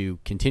is to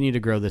continue to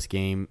grow this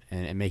game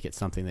and make it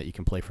something that you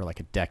can play for like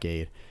a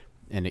decade,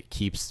 and it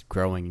keeps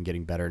growing and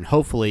getting better. And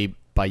hopefully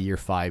by year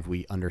 5,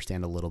 we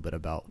understand a little bit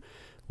about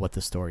what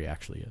the story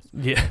actually is.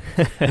 Yeah,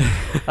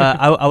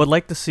 I would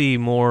like to see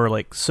more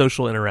like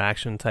social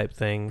interaction type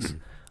things.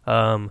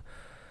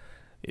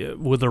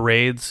 With the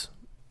raids,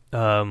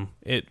 for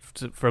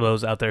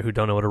those out there who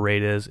don't know what a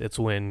raid is, it's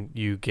when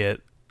you get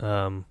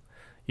a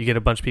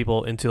bunch of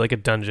people into like a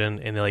dungeon,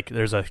 and like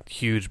there's a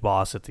huge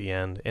boss at the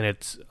end, and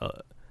it's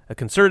a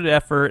concerted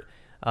effort,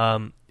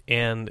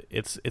 and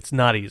it's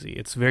not easy.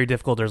 It's very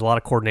difficult. There's a lot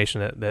of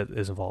coordination that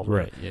is involved.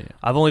 Right. Yeah.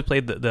 I've only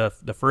played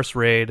the first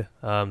raid,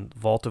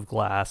 Vault of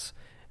Glass,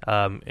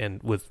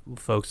 and with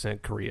folks in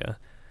Korea,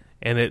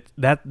 and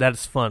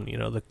that's fun.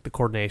 The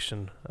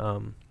coordination.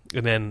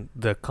 And then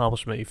the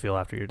accomplishment you feel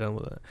after you're done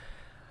with it.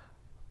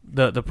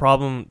 The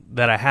problem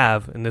that I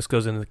have, and this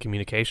goes into the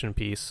communication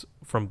piece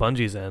from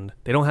Bungie's end,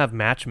 they don't have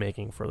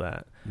matchmaking for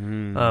that.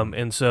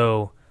 And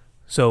so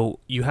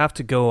you have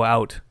to go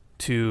out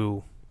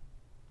to...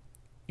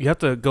 You have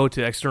to go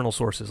to external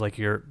sources like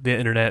the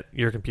internet,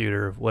 your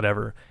computer,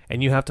 whatever,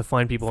 and you have to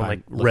find people on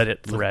like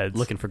Reddit threads.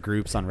 Looking for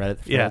groups on Reddit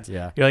threads.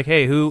 Yeah. You're like,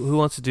 hey, who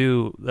wants to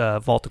do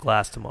Vault of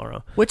Glass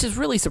tomorrow? Which is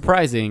really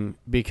surprising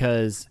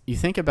because you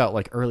think about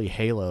like early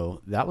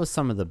Halo, that was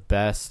some of the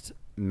best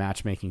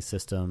matchmaking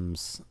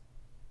systems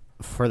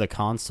for the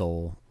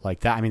console.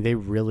 Like that, I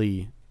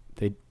mean,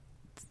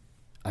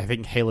 I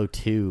think Halo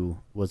 2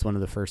 was one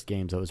of the first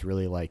games that was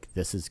really like,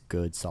 this is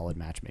good, solid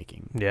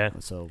matchmaking. Yeah.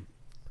 So...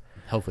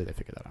 hopefully they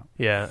figure that out.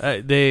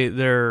 Yeah,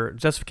 their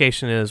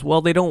justification is, well,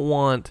 they don't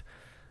want,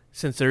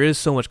 since there is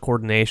so much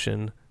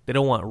coordination, they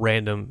don't want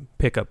random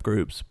pickup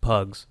groups,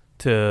 pugs,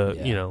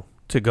 to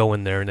go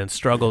in there and then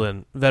struggle,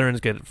 and veterans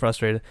get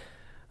frustrated.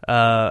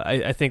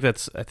 I think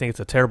it's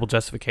a terrible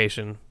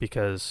justification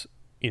because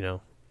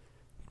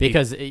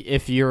because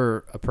if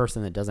you're a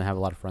person that doesn't have a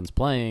lot of friends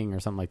playing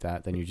or something like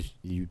that, then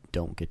you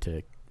don't get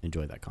to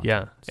enjoy that content.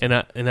 Yeah,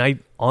 so. and I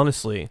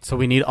honestly... So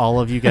we need all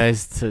of you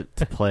guys to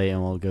play,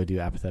 and we'll go do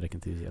Apathetic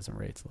Enthusiasm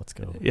raids. Let's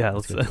go. Yeah,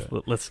 let's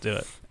do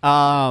it.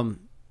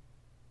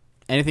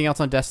 Anything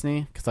else on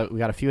Destiny? Because we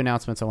got a few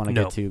announcements I want to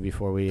get to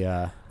before we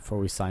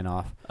sign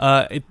off.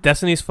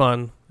 Destiny's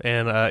fun,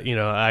 and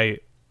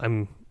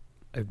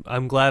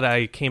I'm glad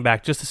I came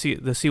back just to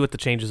see what the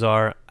changes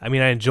are. I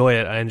mean, I enjoy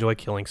it. I enjoy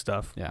killing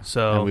stuff. Yeah.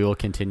 So and we will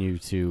continue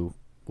to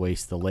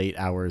waste the late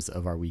hours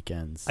of our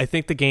weekends. I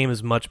think the game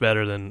is much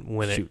better than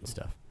when shooting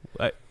stuff.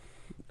 I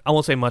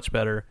won't say much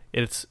better.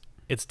 It's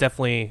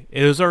definitely,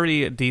 it was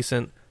already a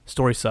decent.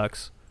 Story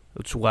sucks,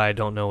 which is why I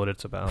don't know what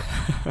it's about.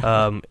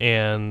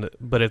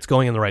 But it's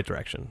going in the right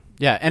direction.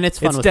 Yeah, and it's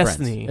fun with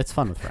Destiny. Friends. It's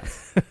fun with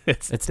friends.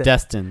 it's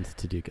destined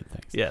to do good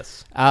things.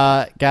 Yes.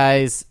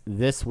 Guys,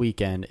 this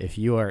weekend, if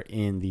you are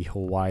in the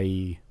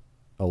Hawaii,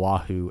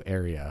 Oahu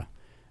area,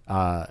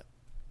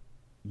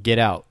 get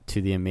out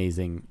to the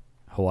amazing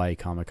Hawaii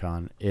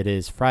Comic-Con. It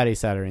is Friday,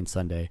 Saturday, and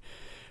Sunday.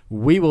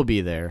 We will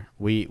be there.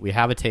 We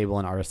have a table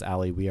in Artist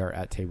Alley. We are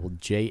at table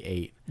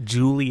J8.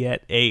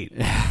 Juliet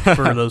 8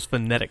 for those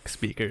phonetic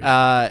speakers.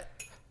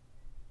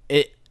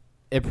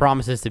 It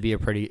promises to be a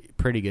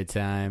pretty good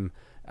time.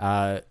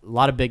 A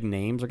lot of big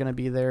names are going to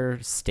be there.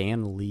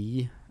 Stan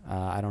Lee.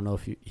 I don't know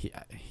if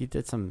he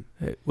did some.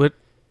 What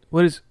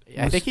is?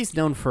 I think he's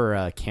known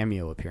for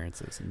cameo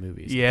appearances in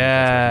movies.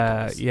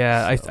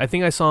 Yeah. I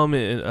think I saw him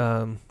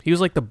in. He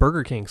was like the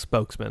Burger King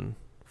spokesman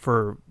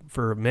for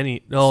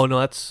many. No,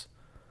 that's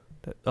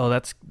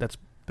a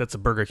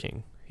Burger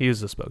King. He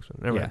was the spokesman.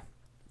 Never mind.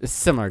 A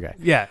similar guy.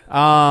 Yeah.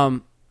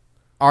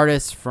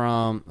 Artists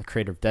from the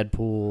creator of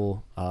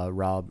Deadpool,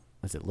 Rob.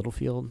 Is it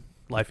Littlefield?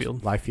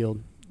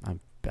 Liefeld. I'm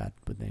bad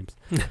with names.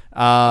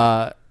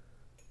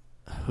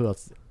 Who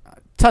else?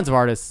 Tons of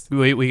artists.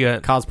 We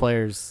got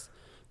cosplayers,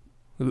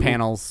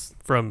 panels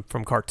from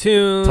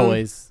cartoons,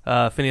 toys.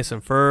 Phineas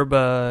and Ferb.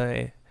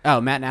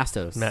 Matt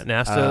Nastos.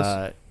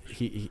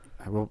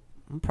 We'll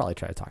probably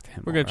try to talk to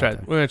him. We're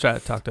gonna try to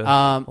talk to.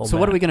 So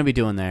what are we gonna be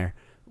doing there?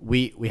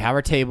 We have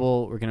our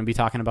table. We're gonna be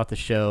talking about the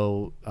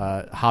show,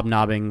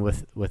 hobnobbing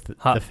with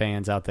the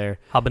fans out there.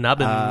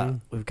 Hobnobbing.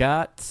 We've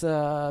got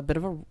a bit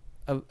of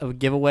a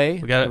giveaway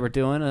that we're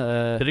doing.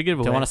 Bit of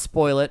giveaway. Don't want to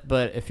spoil it,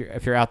 but if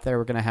you're out there,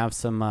 we're gonna have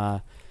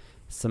some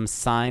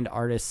signed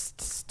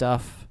artist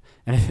stuff.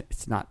 And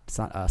it's not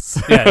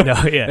us. Yeah, no,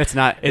 yeah. It's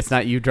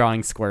not you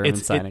drawing Squirm and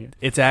signing it.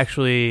 It's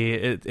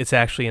actually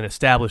an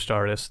established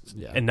artist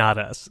and not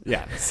us.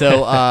 Yeah.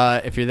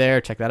 So if you're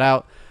there, check that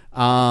out.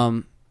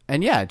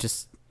 And yeah,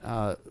 just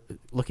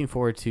looking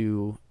forward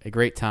to a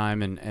great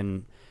time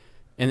and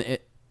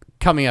it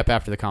coming up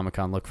after the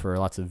Comic-Con. Look for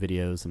lots of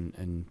videos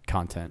and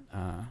content.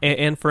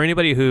 And for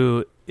anybody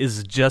who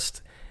is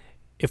just,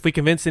 if we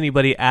convince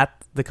anybody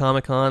at the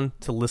Comic-Con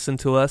to listen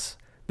to us,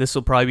 this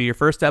will probably be your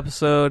first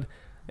episode.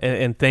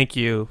 And thank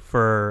you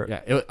for.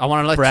 Yeah, I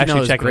want to let you know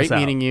it was great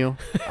meeting you.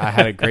 I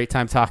had a great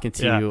time talking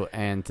to you,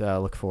 and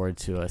look forward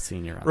to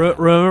seeing you around.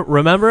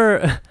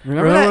 Remember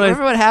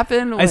what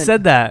happened? I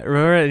said that.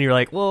 Remember, and you're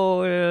like,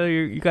 "Whoa,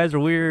 you guys are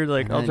weird."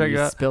 Like, I'll check you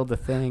out. Spilled the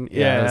thing.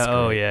 Yeah.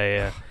 Oh,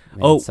 yeah.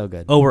 Man, so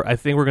good. I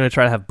think we're gonna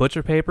try to have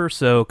butcher paper.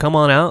 So come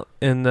on out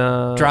and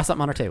draw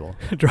something on our table.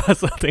 Draw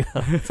something.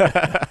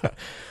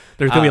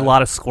 There's gonna be a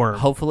lot of squirm.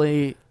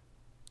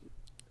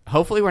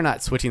 Hopefully we're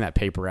not switching that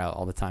paper out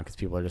all the time because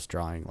people are just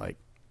drawing like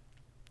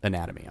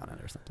anatomy on it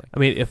or something. I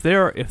mean, if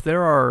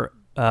there are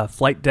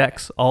flight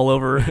decks all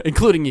over,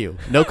 including you,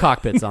 no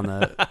cockpits on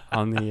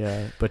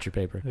the butcher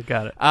paper.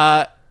 Got it.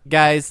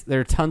 Guys, there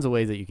are tons of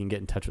ways that you can get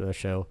in touch with our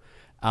show.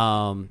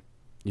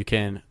 You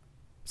can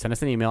send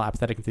us an email,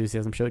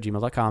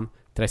 apatheticenthusiasmshow@gmail.com.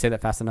 Did I say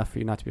that fast enough for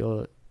you not to be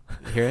able to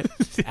hear it?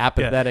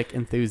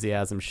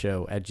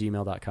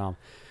 apatheticenthusiasmshow@gmail.com.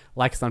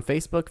 Like us on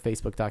Facebook,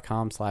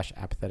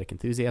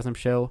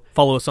 facebook.com/apatheticenthusiasmshow.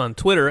 Follow us on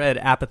Twitter at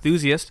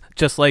apathusiast,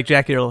 just like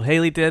Jackie Earle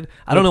Haley did.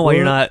 I don't know why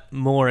you're not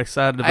more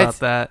excited about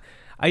that.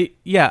 I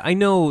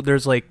know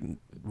there's like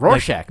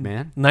Rorschach,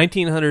 man.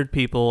 1,900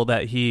 people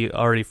that he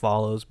already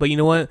follows. But you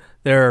know what?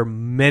 There are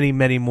many,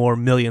 many more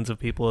millions of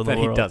people in the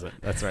world. That he doesn't.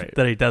 That's right.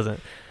 That he doesn't.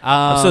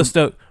 I'm so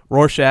stoked.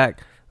 Rorschach,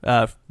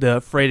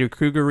 the Freddy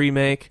Krueger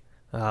remake.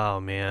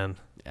 Oh, man.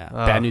 Yeah.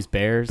 Bad News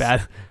Bears.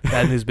 Bad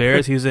News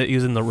Bears. He was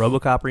in the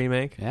RoboCop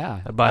remake.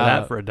 Yeah. I'd buy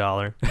that for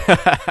 $1.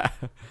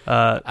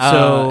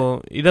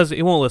 So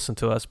he won't listen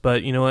to us,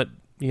 but you know what,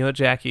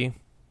 Jackie?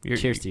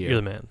 Cheers to you. You're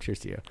the man. Cheers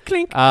to you.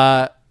 Clink.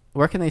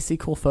 Where can they see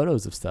cool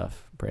photos of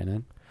stuff,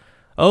 Brandon?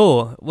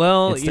 Oh,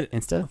 well,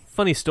 Insta?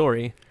 Funny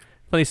story.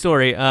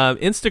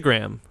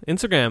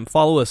 Instagram.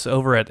 Follow us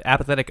over at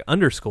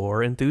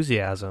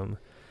apathetic_enthusiasm.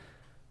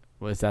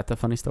 Was that the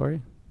funny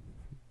story?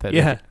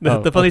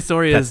 The funny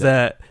story is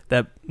that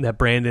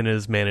Brandon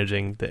is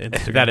managing the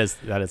Instagram.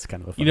 that is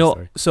kind of a funny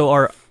story.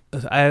 So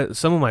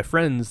some of my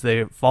friends,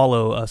 they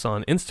follow us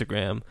on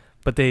Instagram,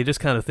 but they just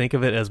kind of think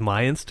of it as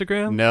my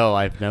Instagram. No,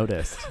 I've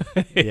noticed.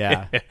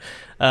 Yeah.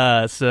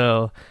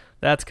 So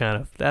that's kind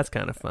of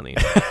funny.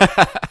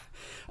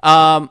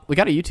 We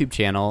got a YouTube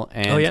channel,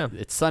 and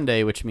it's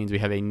Sunday, which means we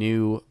have a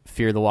new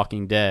Fear the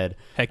Walking Dead.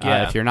 Heck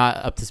yeah. If you're not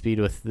up to speed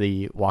with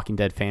the Walking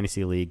Dead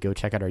Fantasy League, go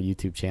check out our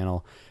YouTube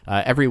channel.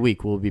 Every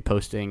week we'll be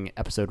posting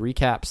episode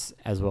recaps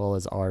as well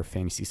as our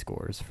fantasy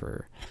scores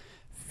for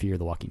Fear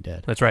the Walking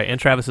Dead. That's right, and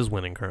Travis is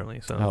winning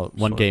currently. So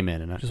one game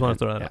in. And just want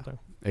to throw that out there.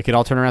 It could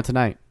all turn around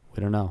tonight.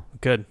 We don't know.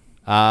 Good.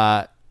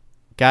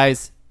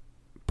 Guys,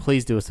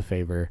 please do us a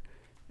favor.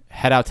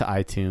 Head out to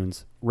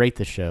iTunes, rate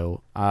the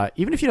show.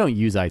 Even if you don't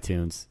use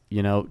iTunes,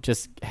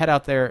 just head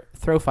out there,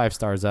 throw 5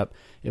 stars up.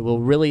 It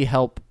will really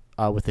help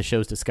with the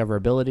show's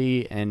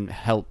discoverability and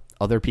help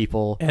other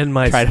people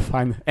try to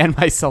find, and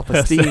my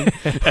self-esteem.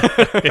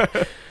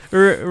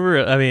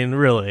 I mean,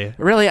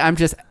 really, I'm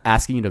just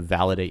asking you to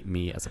validate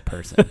me as a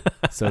person.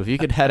 So if you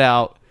could head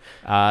out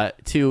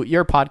to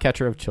your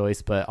podcatcher of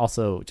choice, but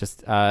also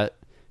just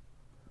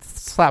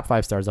slap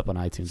 5 stars up on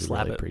iTunes. We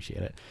really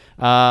appreciate it.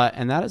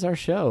 And that is our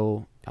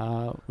show.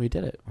 We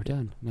did it. We're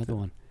done. Another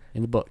one.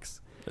 in the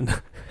books.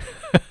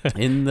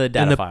 In the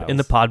data files. In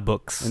the pod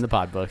books. In the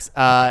pod books.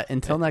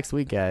 Until next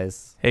week,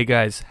 guys. Hey,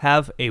 guys,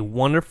 have a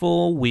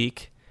wonderful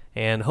week,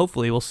 and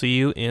hopefully we'll see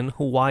you in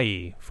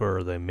Hawaii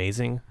for the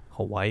amazing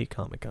Hawaii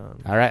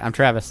Comic-Con. All right, I'm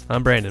Travis.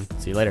 I'm Brandon.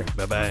 See you later.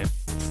 Bye-bye.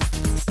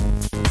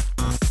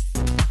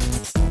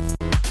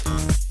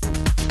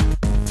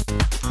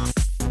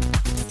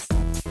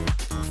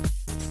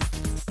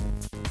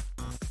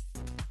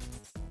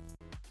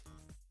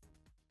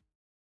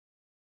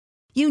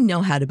 You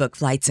know how to book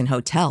flights and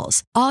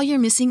hotels. All you're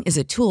missing is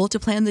a tool to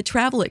plan the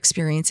travel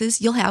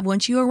experiences you'll have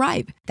once you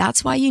arrive.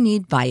 That's why you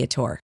need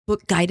Viator.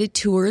 Book guided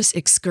tours,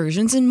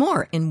 excursions, and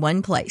more in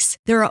one place.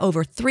 There are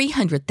over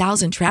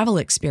 300,000 travel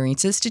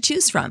experiences to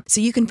choose from,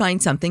 so you can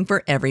find something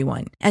for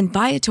everyone. And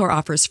Viator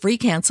offers free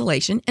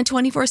cancellation and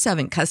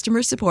 24/7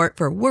 customer support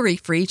for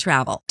worry-free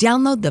travel.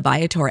 Download the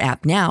Viator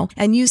app now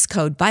and use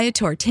code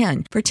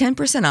Viator10 for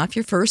 10% off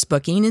your first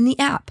booking in the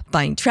app.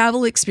 Find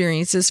travel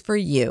experiences for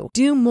you.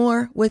 Do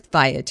more with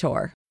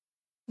Viator.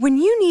 When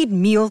you need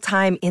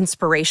mealtime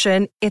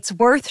inspiration, it's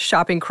worth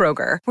shopping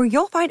Kroger, where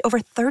you'll find over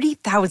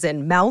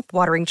 30,000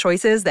 mouth-watering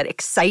choices that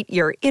excite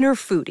your inner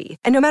foodie.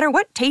 And no matter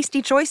what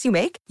tasty choice you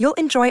make, you'll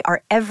enjoy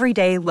our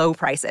everyday low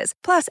prices,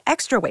 plus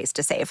extra ways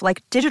to save,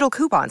 like digital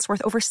coupons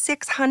worth over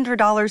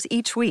 $600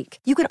 each week.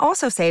 You can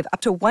also save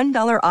up to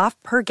 $1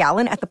 off per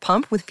gallon at the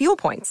pump with fuel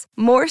points.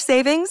 More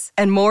savings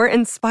and more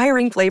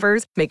inspiring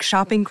flavors make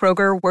shopping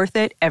Kroger worth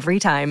it every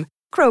time.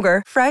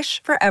 Kroger,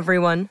 fresh for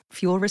everyone.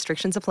 Fuel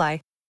restrictions apply.